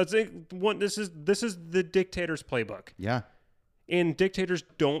 Yeah. That's it. This is the dictator's playbook. Yeah. And dictators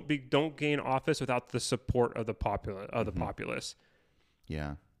don't gain office without the support of the populace.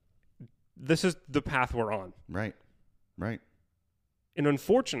 Yeah. This is the path we're on. Right. Right. And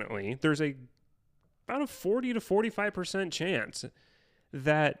unfortunately, there's about a 40 to 45% chance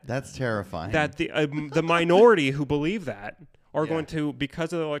that That's terrifying. the minority who believe that are Yeah. going to,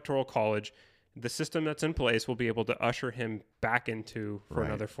 because of the Electoral College, the system that's in place will be able to usher him back into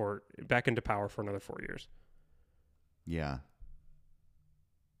Right. back into power for another 4 years. Yeah.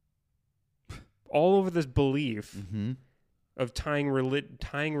 All over this belief Mm-hmm. of tying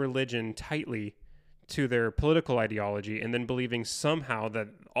religion tightly to their political ideology, and then believing somehow that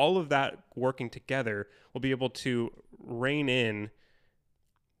all of that working together will be able to rein in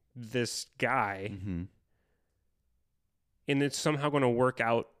this guy, Mm-hmm. and it's somehow going to work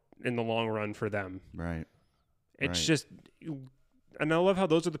out in the long run for them. Right. It's Right. just, and I love how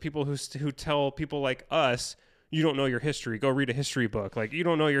those are the people who tell people like us, you don't know your history. Go read a history book. Like, you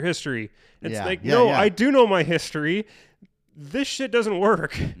don't know your history. It's Yeah, like, yeah, no, yeah. I do know my history. this shit doesn't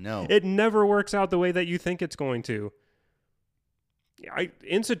work. No. It never works out the way that you think it's going to.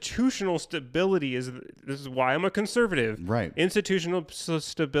 Institutional stability this is why I'm a conservative. Right. Institutional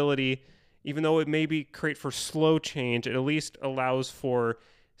stability, even though it may be great for slow change, it at least allows for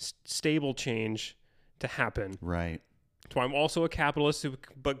stable change to happen. Right. That's why I'm also a capitalist who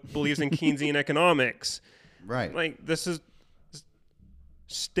believes in Keynesian economics. Right. Like, this is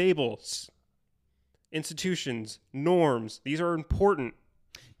stable institutions, norms. These are important.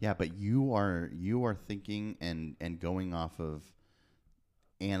 Yeah, but you are thinking and going off of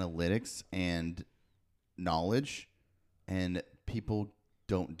analytics and knowledge, and people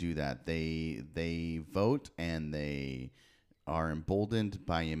don't do that. They vote and they are emboldened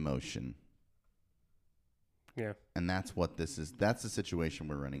by emotion. Yeah. And that's what this is. That's the situation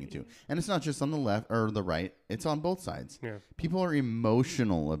we're running into. And it's not just on the left or the right. It's on both sides. Yeah. People are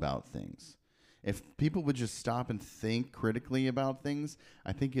emotional about things. If people would just stop and think critically about things,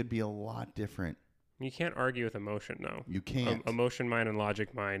 I think it'd be a lot different. You can't argue with emotion, no. You can't. Emotion mind and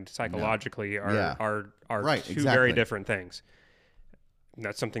logic mind psychologically are right, two exactly. very different things. And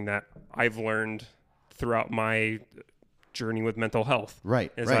that's something that I've learned throughout my journey with mental health.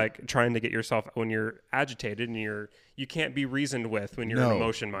 Right. It's right. like trying to get yourself, when you're agitated and you can't be reasoned with when you're in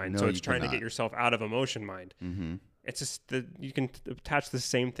emotion mind. So it's trying to get yourself out of emotion mind. Mm-hmm. It's just that you can attach the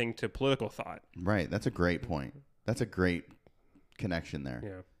same thing to political thought. Right. That's a great point. That's a great connection there.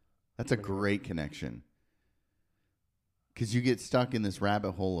 Yeah. That's a great connection. Because you get stuck in this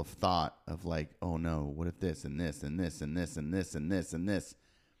rabbit hole of thought of like, oh no, what if this and this and this and this and this and this and this?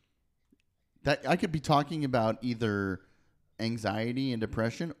 That I could be talking about either anxiety and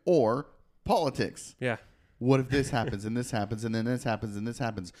depression or politics. Yeah. What if this happens and this happens and then this happens and this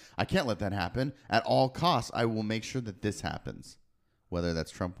happens? I can't let that happen. At all costs, I will make sure that this happens, whether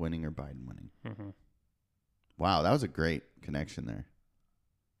that's Trump winning or Biden winning. Mm-hmm. Wow, that was a great connection there.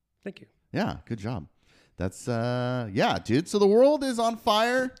 Thank you. Yeah, good job. That's, yeah, dude. So the world is on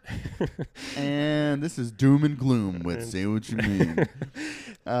fire, and this is doom and gloom with Say What You Mean.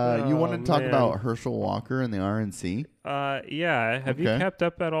 You want to talk about Herschel Walker and the RNC? Yeah. Have you kept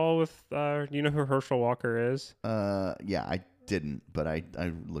up at all with, you know who Herschel Walker is? Yeah, I didn't, but I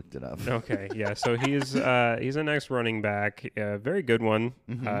looked it up. Okay, yeah. So he's a nice running back, a very good one.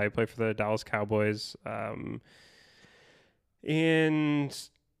 Mm-hmm. He played for the Dallas Cowboys. And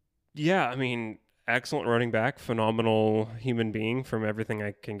yeah, I mean, excellent running back, phenomenal human being from everything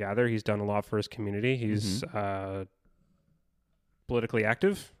I can gather. He's done a lot for his community. He's politically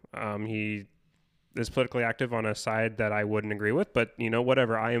active. He is politically active on a side that I wouldn't agree with, but you know,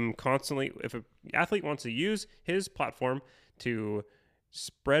 whatever. I am constantly, if an athlete wants to use his platform to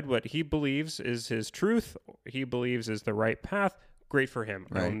spread what he believes is his truth, he believes is the right path, great for him.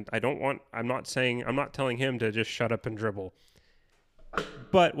 Right. I'm not telling him to just shut up and dribble.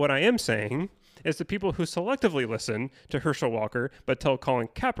 But what I am saying is the people who selectively listen to Herschel Walker but tell Colin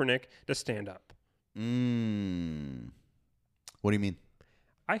Kaepernick to stand up. What do you mean?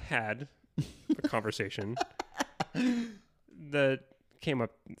 I had a conversation that came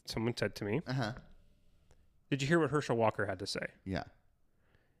up. Someone said to me, "Did you hear what Herschel Walker had to say?" Yeah.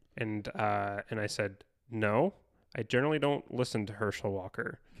 And I said, "No, I generally don't listen to Herschel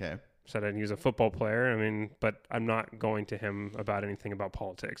Walker." Okay. Said he's a football player. I mean, but I'm not going to him about anything about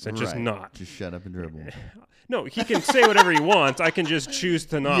politics. It's just not. Just shut up and dribble. No, he can say whatever he wants. I can just choose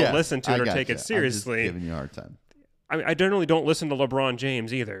to not listen to it or take it I'm seriously. just giving you a hard time. I generally don't listen to LeBron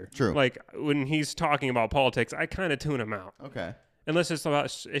James either. True. Like when he's talking about politics, I kind of tune him out. Okay. Unless it's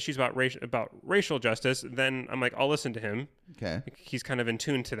about issues about racial justice, then I'm like, I'll listen to him. Okay. He's kind of in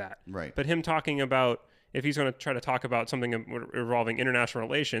tune to that. Right. But him talking about, if he's going to try to talk about something involving international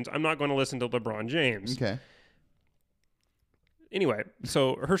relations, I'm not going to listen to LeBron James. Okay. Anyway,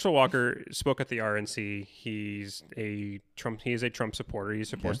 so Herschel Walker spoke at the RNC. He is a Trump supporter. He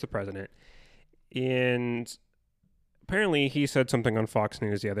supports the president. And apparently he said something on Fox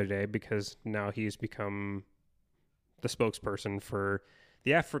News the other day because now he's become the spokesperson for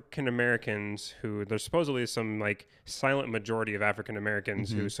the African Americans who there's supposedly some like silent majority of African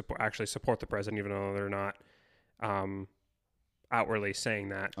Americans who actually support the president, even though they're not outwardly saying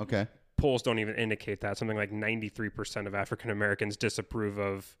that. Okay. Polls don't even indicate that. Something like 93% of African Americans disapprove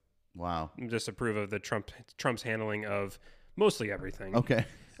of the Trump's handling of mostly everything. Okay.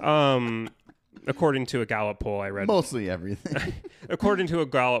 According to a Gallup poll I read. Mostly everything. According to a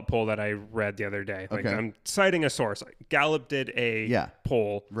Gallup poll that I read the other day. Like, I'm citing a source. Gallup did a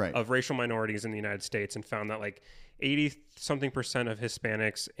poll of racial minorities in the United States and found that like 80-something% of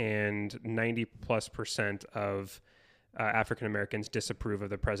Hispanics and 90+% of African Americans disapprove of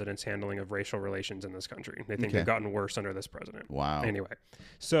the president's handling of racial relations in this country. They think they've gotten worse under this president. Wow. Anyway,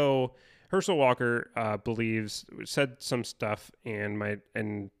 so Herschel Walker said some stuff,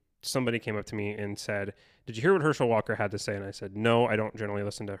 and somebody came up to me and said, "Did you hear what Herschel Walker had to say?" And I said, "No, I don't generally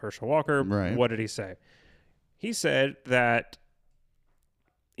listen to Herschel Walker." Right. What did he say? He said that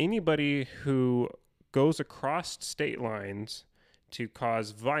anybody who goes across state lines to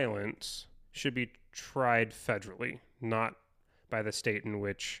cause violence should be tried federally, not by the state in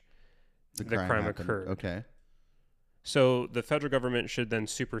which the crime happened. occurred. Okay. So the federal government should then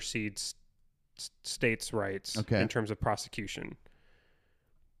supersede states' rights in terms of prosecution,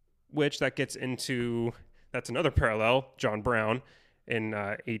 which that gets into, that's another parallel, John Brown in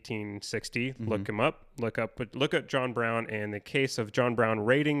 1860. Look him up. Look at John Brown and the case of John Brown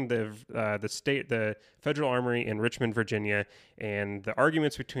raiding the federal armory in Richmond, Virginia, and the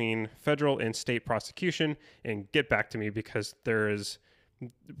arguments between federal and state prosecution. And get back to me, because there's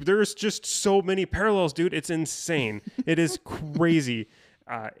just so many parallels, dude. It's insane. It is crazy.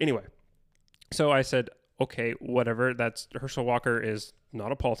 Anyway, so I said, okay, whatever. That's Herschel Walker is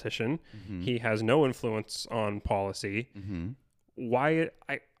not a politician. He has no influence on policy. Why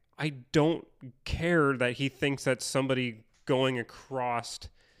I don't care that he thinks that somebody going across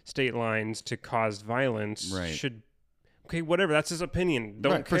state lines to cause violence should, okay, whatever, that's his opinion.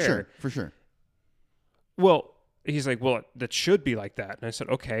 Don't care. For sure. Well, he's like, well, that should be like that. And I said,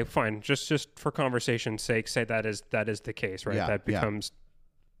 okay, fine. Just for conversation's sake, say that is the case, right? Yeah, that becomes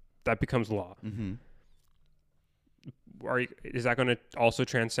law. Is that going to also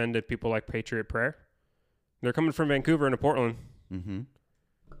transcend to people like Patriot Prayer? They're coming from Vancouver into Portland.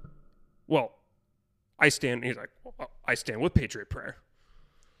 Well, he's like, well, I stand with Patriot Prayer.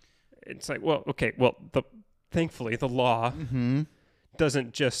 It's like, well, okay, well, thankfully the law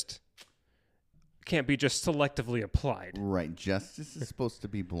can't be just selectively applied. Right. Justice is supposed to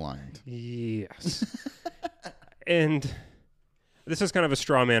be blind. Yes. And this is kind of a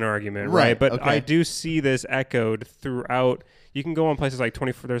straw man argument, right? But okay. I do see this echoed throughout. You can go on places like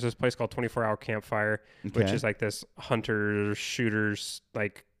 24. There's this place called 24 Hour Campfire, which is like this hunter shooters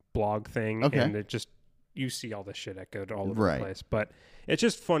like blog thing, and it just, you see all this shit echoed all over the place. But it's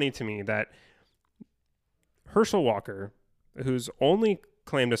just funny to me that Herschel Walker, whose only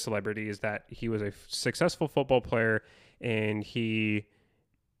claim to celebrity is that he was a successful football player, and he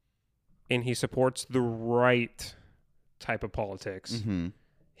supports the right type of politics.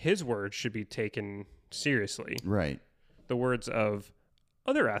 His words should be taken seriously. Right. The words of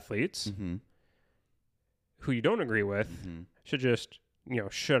other athletes who you don't agree with should just,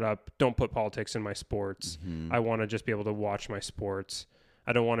 shut up. Don't put politics in my sports. I want to just be able to watch my sports.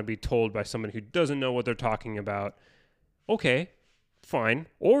 I don't want to be told by someone who doesn't know what they're talking about. Okay, fine.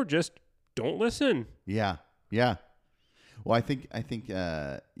 Or just don't listen. Yeah. Well, I think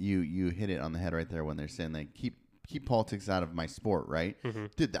you hit it on the head right there when they're saying like keep politics out of my sport, right?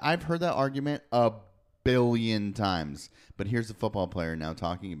 Dude, I've heard that argument a billion times, but here's a football player now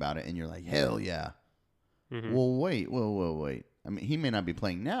talking about it, and you're like, hell yeah. Well, wait. I mean, he may not be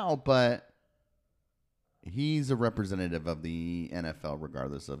playing now, but he's a representative of the NFL,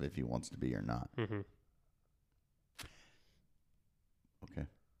 regardless of if he wants to be or not. Okay.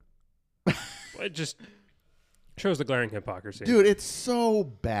 It just shows the glaring hypocrisy. Dude, it's so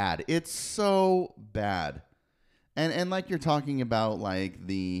bad. It's so bad. And like you're talking about, like,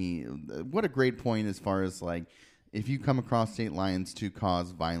 what a great point as far as, like, if you come across state lines to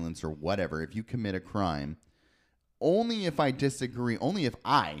cause violence or whatever, if you commit a crime, only if I,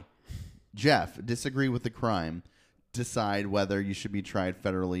 Jeff, disagree with the crime, decide whether you should be tried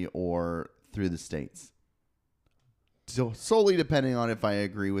federally or through the states. So solely depending on if I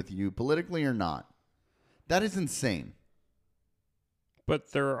agree with you politically or not. That is insane.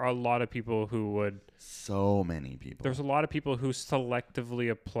 But there are a lot of people who would. So many people. There's a lot of people who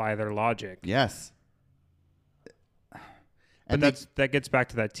selectively apply their logic. Yes. But that gets back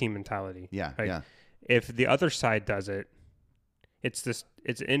to that team mentality. Yeah, right? yeah. If the other side does it, it's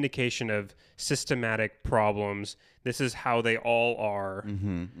an indication of systematic problems. This is how they all are.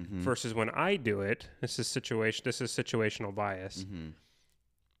 Versus when I do it, this is situational bias.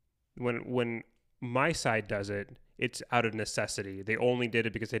 When my side does it, it's out of necessity. They only did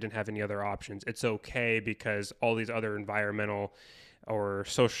it because they didn't have any other options. It's okay because all these other environmental or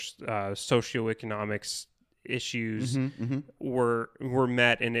socioeconomics issues were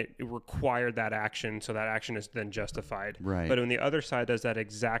met, and it required that action, so that action is then justified. Right. But when the other side does that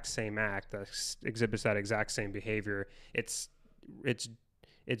exact same act, that exhibits that exact same behavior, it's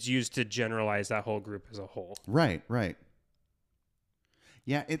used to generalize that whole group as a whole. Right.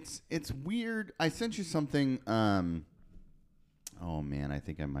 Yeah, it's weird. I sent you something Oh man, I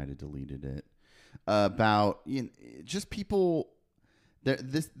think I might have deleted it. About just people.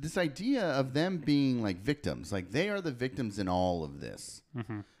 This idea of them being like victims, like they are the victims in all of this.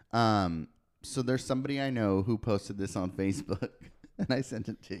 Mm-hmm. So there's somebody I know who posted this on Facebook, and I sent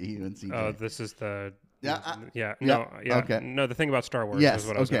it to you and CJ. Oh, this is the Yeah, okay. No, the thing about Star Wars Yes, is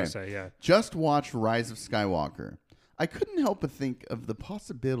what I was okay. going to say. Yeah, Just watched Rise of Skywalker. I couldn't help but think of the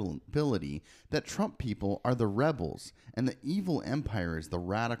possibility that Trump people are the rebels and the evil empire is the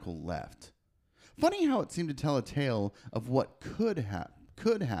radical left. Funny how it seemed to tell a tale of what could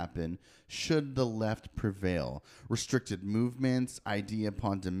happen should the left prevail. Restricted movements, ID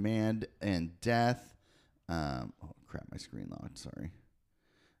upon demand, and death. Oh, crap, my screen locked. Sorry.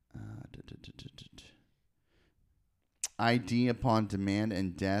 ID upon demand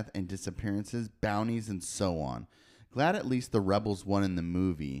and death and disappearances, bounties, and so on. Glad at least the rebels won in the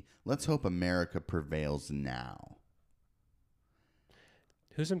movie. Let's hope America prevails now.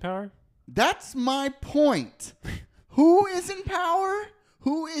 who's in power? That's my point. Who is in power?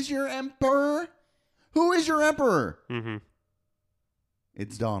 Who is your emperor? Who is your emperor? Mm-hmm.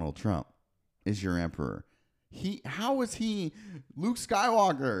 It's Donald Trump is your emperor. How is he Luke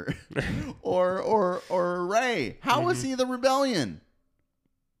Skywalker or Rey? How is he the rebellion?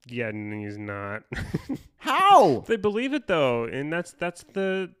 Yeah, and he's not. How? They believe it though, and that's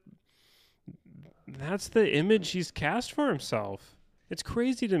the image he's cast for himself. It's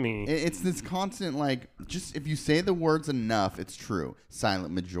crazy to me. It's this constant, like, just if you say the words enough, it's true.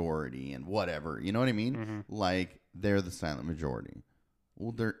 Silent majority and whatever. You know what I mean? Mm-hmm. Like, they're the silent majority.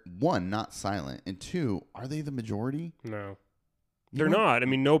 Well, they're, one, not silent. And two, are they the majority? No. They're not. I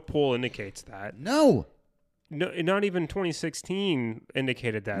mean, no poll indicates that. No. No, not even 2016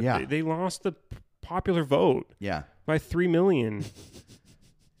 indicated that. Yeah. They lost the popular vote Yeah. by 3 million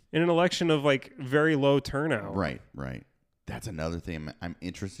in an election of, like, very low turnout. Right. That's another thing I'm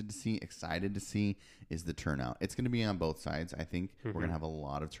interested to see, excited to see, is the turnout. It's going to be on both sides. I think we're going to have a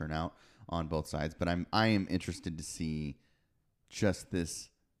lot of turnout on both sides, but I am interested to see just this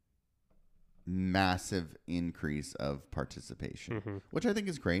massive increase of participation, which I think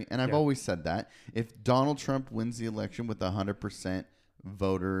is great. And I've always said that if Donald Trump wins the election with 100%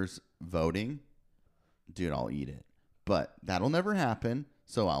 voters voting, dude, I'll eat it. But that'll never happen,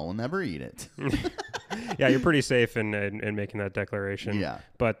 so I will never eat it. Yeah, you're pretty safe in making that declaration. Yeah.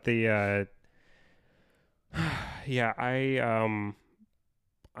 But the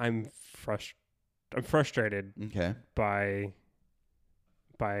I'm frustrated Okay. by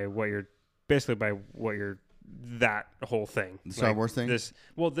what you're basically by what you're that whole thing. The Star Wars thing?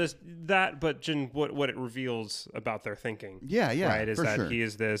 But Jen, what it reveals about their thinking. Yeah, Right, is for that sure.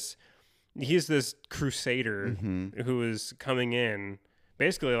 he's this crusader who is coming in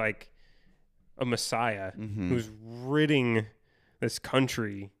basically like a messiah who's ridding this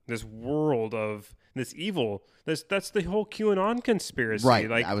country, this world of this evil. That's the whole QAnon conspiracy. Right,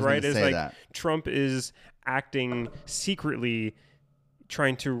 Like, I was right, gonna is say like that. Trump is acting secretly,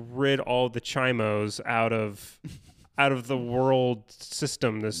 trying to rid all the Chimos out of the world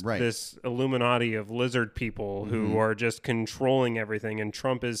system. This Illuminati of lizard people who are just controlling everything. And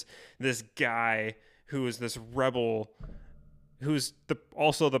Trump is this guy who is this rebel, who's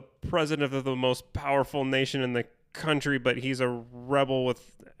also the president of the most powerful nation in the country, but he's a rebel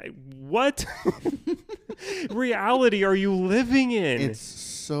with what reality are you living in? It's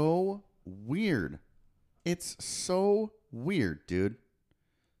so weird. It's so weird, dude.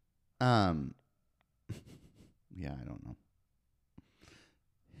 Yeah, I don't know.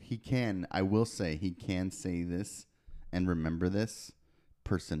 I will say he can say this and remember this: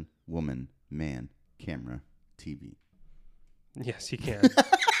 person, woman, man, camera, TV. Yes, he can.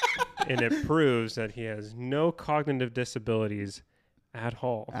 And it proves that he has no cognitive disabilities at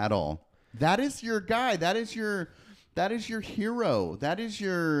all. At all. That is your guy. That is your hero. That is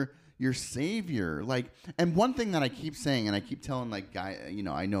your savior. Like, and one thing that I keep saying, and I keep telling, like, I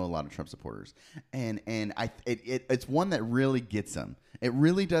know a lot of Trump supporters, and it's one that really gets them. It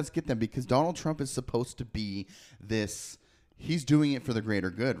really does get them, because Donald Trump is supposed to be this. He's doing it for the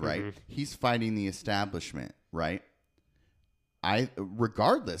greater good, right? He's fighting the establishment, right?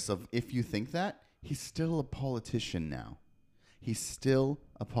 Regardless of if you think that, he's still a politician now. He's still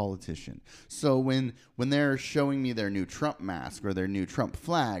a politician. So when they're showing me their new Trump mask or their new Trump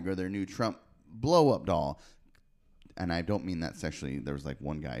flag or their new Trump blow-up doll, and I don't mean that sexually. There was like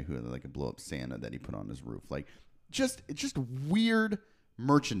one guy who had like a blow-up Santa that he put on his roof. Like, just weird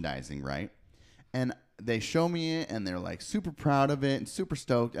merchandising, right? And they show me it, and they're like super proud of it and super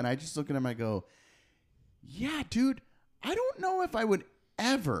stoked. And I just look at him and I go, yeah, dude, I don't know if I would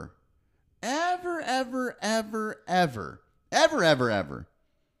ever ever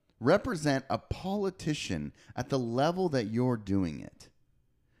represent a politician at the level that you're doing it.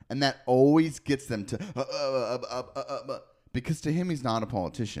 And that always gets them to because to him he's not a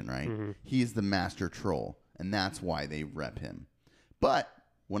politician, right? Mm-hmm. He's the master troll, and that's why they rep him. But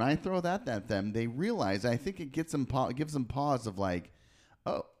when I throw that at them, they realize, I think it gives them pause of like,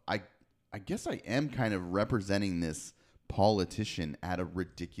 oh, I guess I am kind of representing this politician at a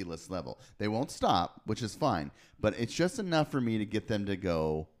ridiculous level. They won't stop, which is fine, but it's just enough for me to get them to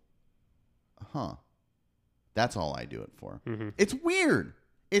go, huh. That's all I do it for. Mm-hmm. It's weird.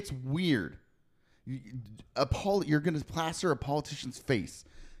 It's weird. You're going to plaster a politician's face.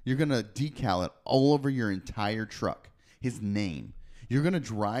 You're going to decal it all over your entire truck. His name. You're going to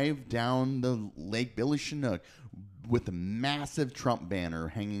drive down the Lake Billy Chinook with a massive Trump banner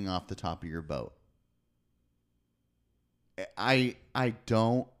hanging off the top of your boat. I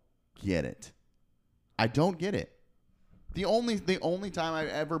don't get it. I don't get it. The only time I've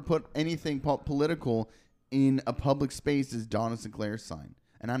ever put anything political in a public space is Donna Sinclair's sign.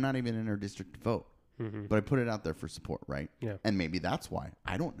 And I'm not even in her district to vote. Mm-hmm. But I put it out there for support, right? Yeah. And maybe that's why.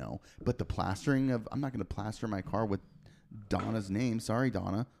 I don't know. But the plastering of, I'm not going to plaster my car with Donna's name. Sorry,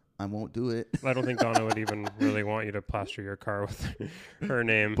 Donna. I won't do it. I don't think Donna would even really want you to plaster your car with her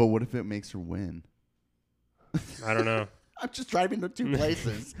name. But what if it makes her win? I don't know. I'm just driving to two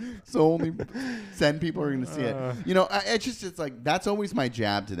places, so only 10 people are going to see it. You know, it's like, that's always my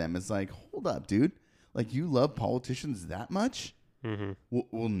jab to them. It's like, hold up, dude. Like, you love politicians that much? Mm-hmm.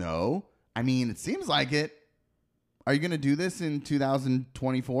 Well, no. I mean, it seems like it. Are you going to do this in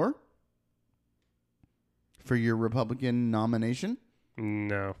 2024 for your Republican nomination?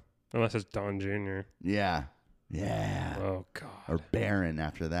 No, unless it's Don Jr. Yeah. Oh, God. Or Barron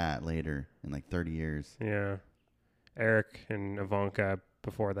after that later in like 30 years. Yeah. Eric and Ivanka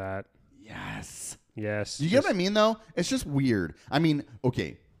before that. Yes. Yes. You get what I mean, though? It's just weird. I mean,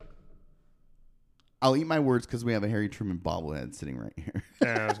 okay. I'll eat my words because we have a Harry Truman bobblehead sitting right here.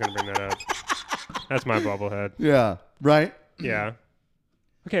 Yeah, I was going to bring that up. That's my bobblehead. Yeah. Right? Yeah.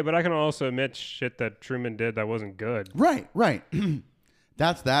 Okay, but I can also admit shit that Truman did that wasn't good. Right.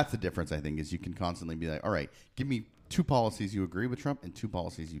 That's the difference, I think, is you can constantly be like, all right, give me 2 policies you agree with Trump and 2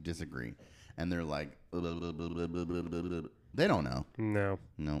 policies you disagree. And they're like, they don't know. No.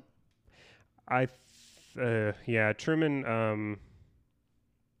 Yeah, Truman,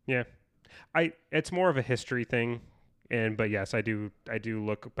 yeah. It's more of a history thing. But yes, I do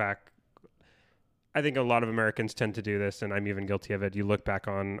look back. I think a lot of Americans tend to do this, and I'm even guilty of it. You look back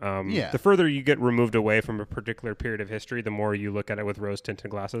on, the further you get removed away from a particular period of history, the more you look at it with rose-tinted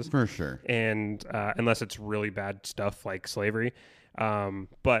glasses. For sure. And unless it's really bad stuff like slavery.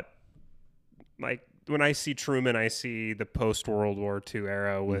 But like when I see Truman, I see the post-World War II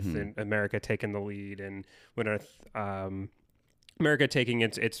era with America taking the lead, and when America taking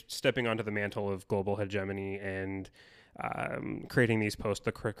it's stepping onto the mantle of global hegemony and creating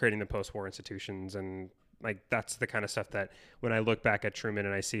the post-war institutions, and like that's the kind of stuff that when I look back at Truman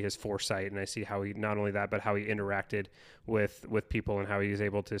and I see his foresight and I see how he not only that but how he interacted with people and how he was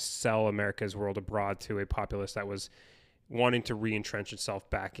able to sell America's world abroad to a populace that was wanting to re-entrench itself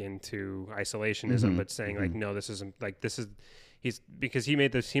back into isolationism, but saying like, no, this isn't like because he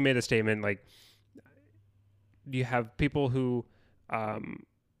made the statement like you have people who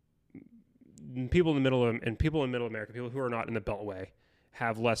people in middle America, people who are not in the Beltway,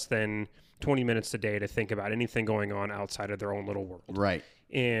 have less than 20 minutes a day to think about anything going on outside of their own little world. Right.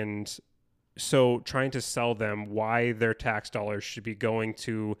 And so trying to sell them why their tax dollars should be going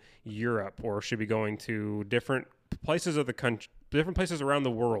to Europe or should be going to different places of the country, different places around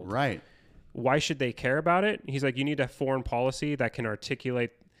the world. Right. Why should they care about it? He's like, you need a foreign policy that can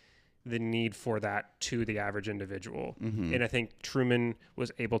articulate the need for that to the average individual. And I think Truman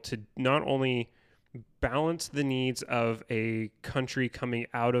was able to not only balance the needs of a country coming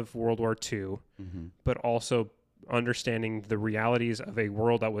out of World War II, but also understanding the realities of a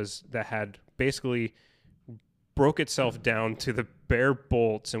world that had basically broke itself down to the bare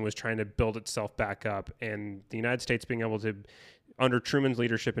bolts and was trying to build itself back up. And the United States being able to, under Truman's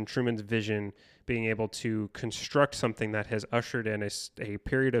leadership and Truman's vision, being able to construct something that has ushered in a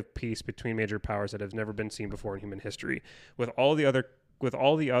period of peace between major powers that has never been seen before in human history, with all the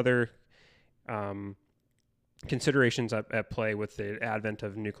other considerations at play with the advent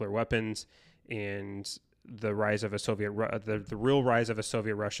of nuclear weapons and the rise of the real rise of a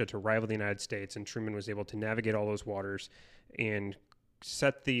Soviet Russia to rival the United States. And Truman was able to navigate all those waters and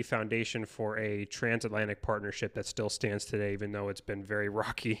set the foundation for a transatlantic partnership that still stands today, even though it's been very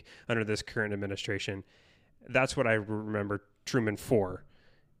rocky under this current administration. That's what I remember Truman for.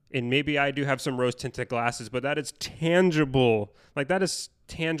 And maybe I do have some rose-tinted glasses, but that is tangible. Like, that is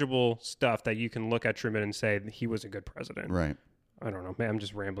tangible stuff that you can look at Truman and say he was a good president. Right. I don't know. Man, I'm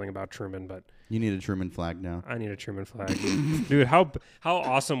just rambling about Truman, but You need a Truman flag now. I need a Truman flag. Dude, how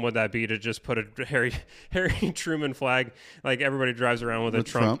awesome would that be to just put a Harry Truman flag? Like, everybody drives around with a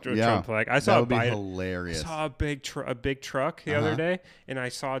Trump flag. I saw that would be I hilarious. saw a big truck the other day, and I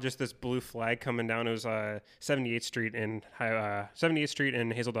saw just this blue flag coming down. It was 78th Street in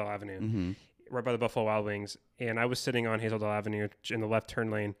Hazeldale Avenue, right by the Buffalo Wild Wings. And I was sitting on Hazeldale Avenue in the left turn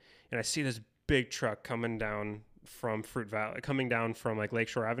lane, and I see this big truck coming down from Fruit Valley, coming down from like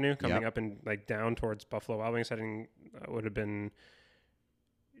Lakeshore Avenue, coming up and like down towards Buffalo Wild Wings, heading would have been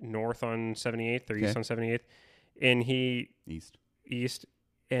north on 78th or east on 78th, and east,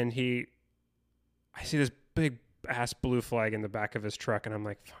 and I see this big ass blue flag in the back of his truck, and I'm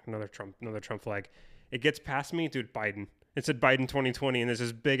like, fuck, another Trump flag. It gets past me, dude. Biden. It said Biden 2020, and there's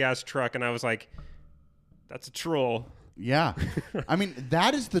this big ass truck, and I was like, that's a troll. Yeah. I mean,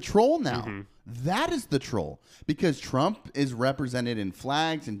 that is the troll now. That is the troll, because Trump is represented in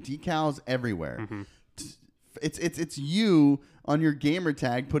flags and decals everywhere. It's you on your gamer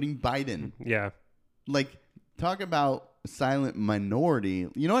tag putting Biden. Yeah. Like, talk about silent minority.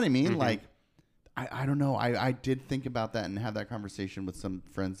 You know what I mean? Like, I don't know. I did think about that and have that conversation with some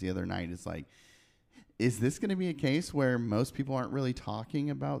friends the other night. It's like, is this going to be a case where most people aren't really talking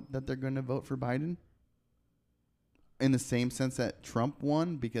about that they're going to vote for Biden? In the same sense that Trump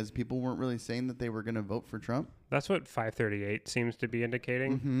won, because people weren't really saying that they were going to vote for Trump? That's what 538 seems to be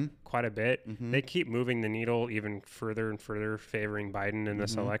indicating quite a bit. They keep moving the needle even further and further, favoring Biden in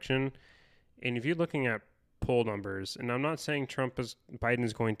this election. And if you're looking at poll numbers, and I'm not saying Biden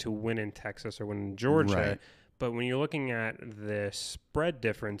is going to win in Texas or win in Georgia, but when you're looking at the spread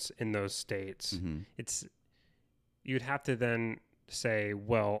difference in those states, you'd have to then say,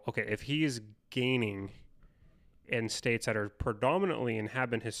 well, okay, if he is gaining in states that are predominantly and have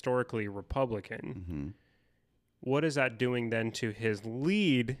been historically Republican, what is that doing then to his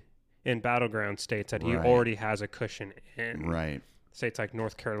lead in battleground states that he already has a cushion in? Right. States like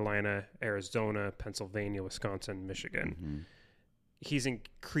North Carolina, Arizona, Pennsylvania, Wisconsin, Michigan. He's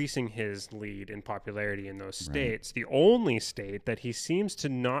increasing his lead in popularity in those states. The only state that he seems to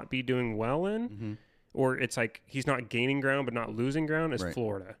not be doing well in, or it's like he's not gaining ground but not losing ground, is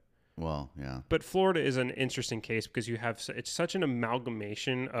Florida. Well, yeah. But Florida is an interesting case because it's such an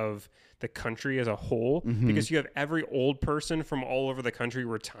amalgamation of the country as a whole, because you have every old person from all over the country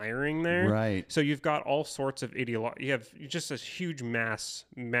retiring there. Right. So you've got all sorts of you have just this huge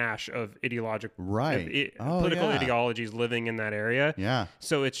mash of ideological political ideologies living in that area. Yeah.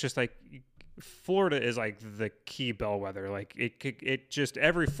 So it's just like Florida is like the key bellwether. Like it just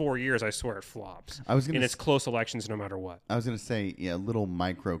every 4 years, I swear it flops. And it's close elections no matter what. I was going to say, a little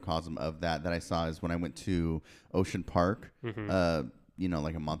microcosm of that I saw is when I went to Ocean Park,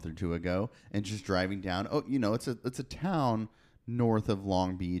 like a month or two ago, and just driving down. Oh, it's a town north of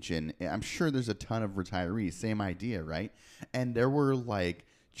Long Beach, and I'm sure there's a ton of retirees. Same idea, right? And there were like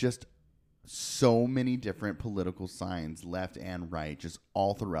just so many different political signs left and right, just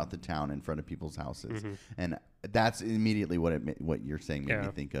all throughout the town in front of people's houses. And that's immediately what you're saying made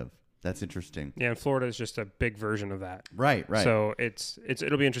me think of. That's interesting. Yeah, and Florida is just a big version of that. Right. So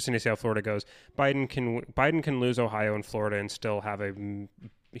it'll be interesting to see how Florida goes. Biden can lose Ohio and Florida and still have a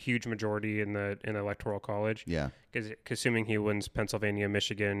huge majority in the electoral college. Yeah. Because assuming he wins Pennsylvania,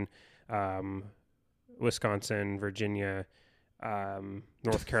 Michigan, Wisconsin, Virginia,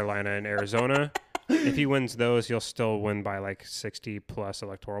 North Carolina, and Arizona. If he wins those, he'll still win by like 60 plus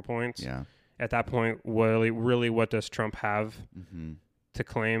electoral points. Yeah. At that point, really, what does Trump have to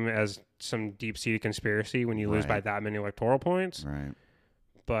claim as some deep-seated conspiracy when you lose by that many electoral points? Right.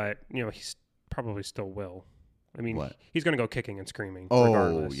 But, he's probably still will. I mean, What? he's going to go kicking and screaming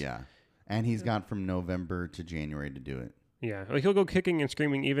regardless. Oh, yeah. And he's got from November to January to do it. Yeah. Like, he'll go kicking and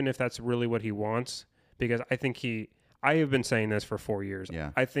screaming even if that's really what he wants, because I have been saying this for 4 years.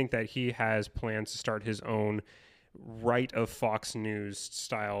 Yeah. I think that he has plans to start his own right of Fox News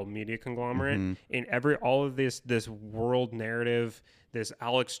style media conglomerate, and all of this world narrative, this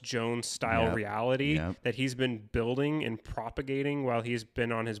Alex Jones style reality that he's been building and propagating while he's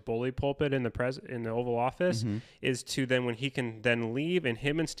been on his bully pulpit in the Oval Office, is to then, when he can then leave, and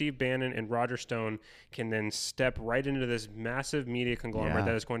him and Steve Bannon and Roger Stone can then step right into this massive media conglomerate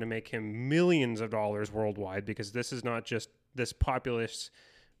that is going to make him millions of dollars worldwide, because this is not just this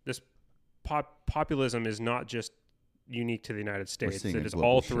populism is not just unique to the United States. It is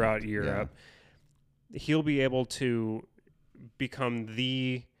all throughout Europe. Yeah. He'll be able to become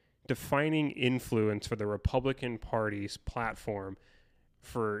the defining influence for the Republican Party's platform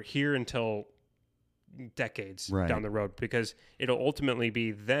for here until decades Right. down the road, because it'll ultimately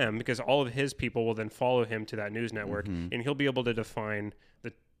be them, because all of his people will then follow him to that news network, and he'll be able to define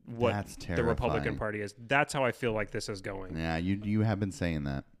what That's the Republican terrifying. Party is. That's how I feel like this is going. Yeah, you have been saying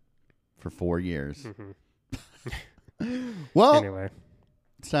that for 4 years. Mm-hmm. Well, Anyway,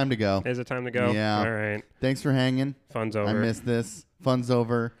 it's time to go. is it time to go? Yeah. All right. Thanks for hanging. Fun's over. I missed this. Fun's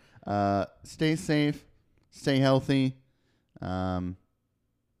over. Stay safe. Stay healthy. And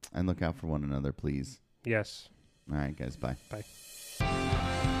look out for one another, please. Yes. All right, guys. Bye. Bye.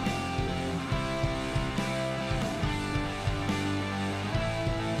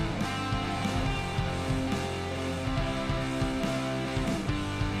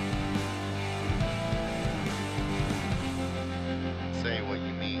 Say what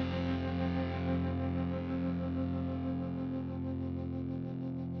you mean.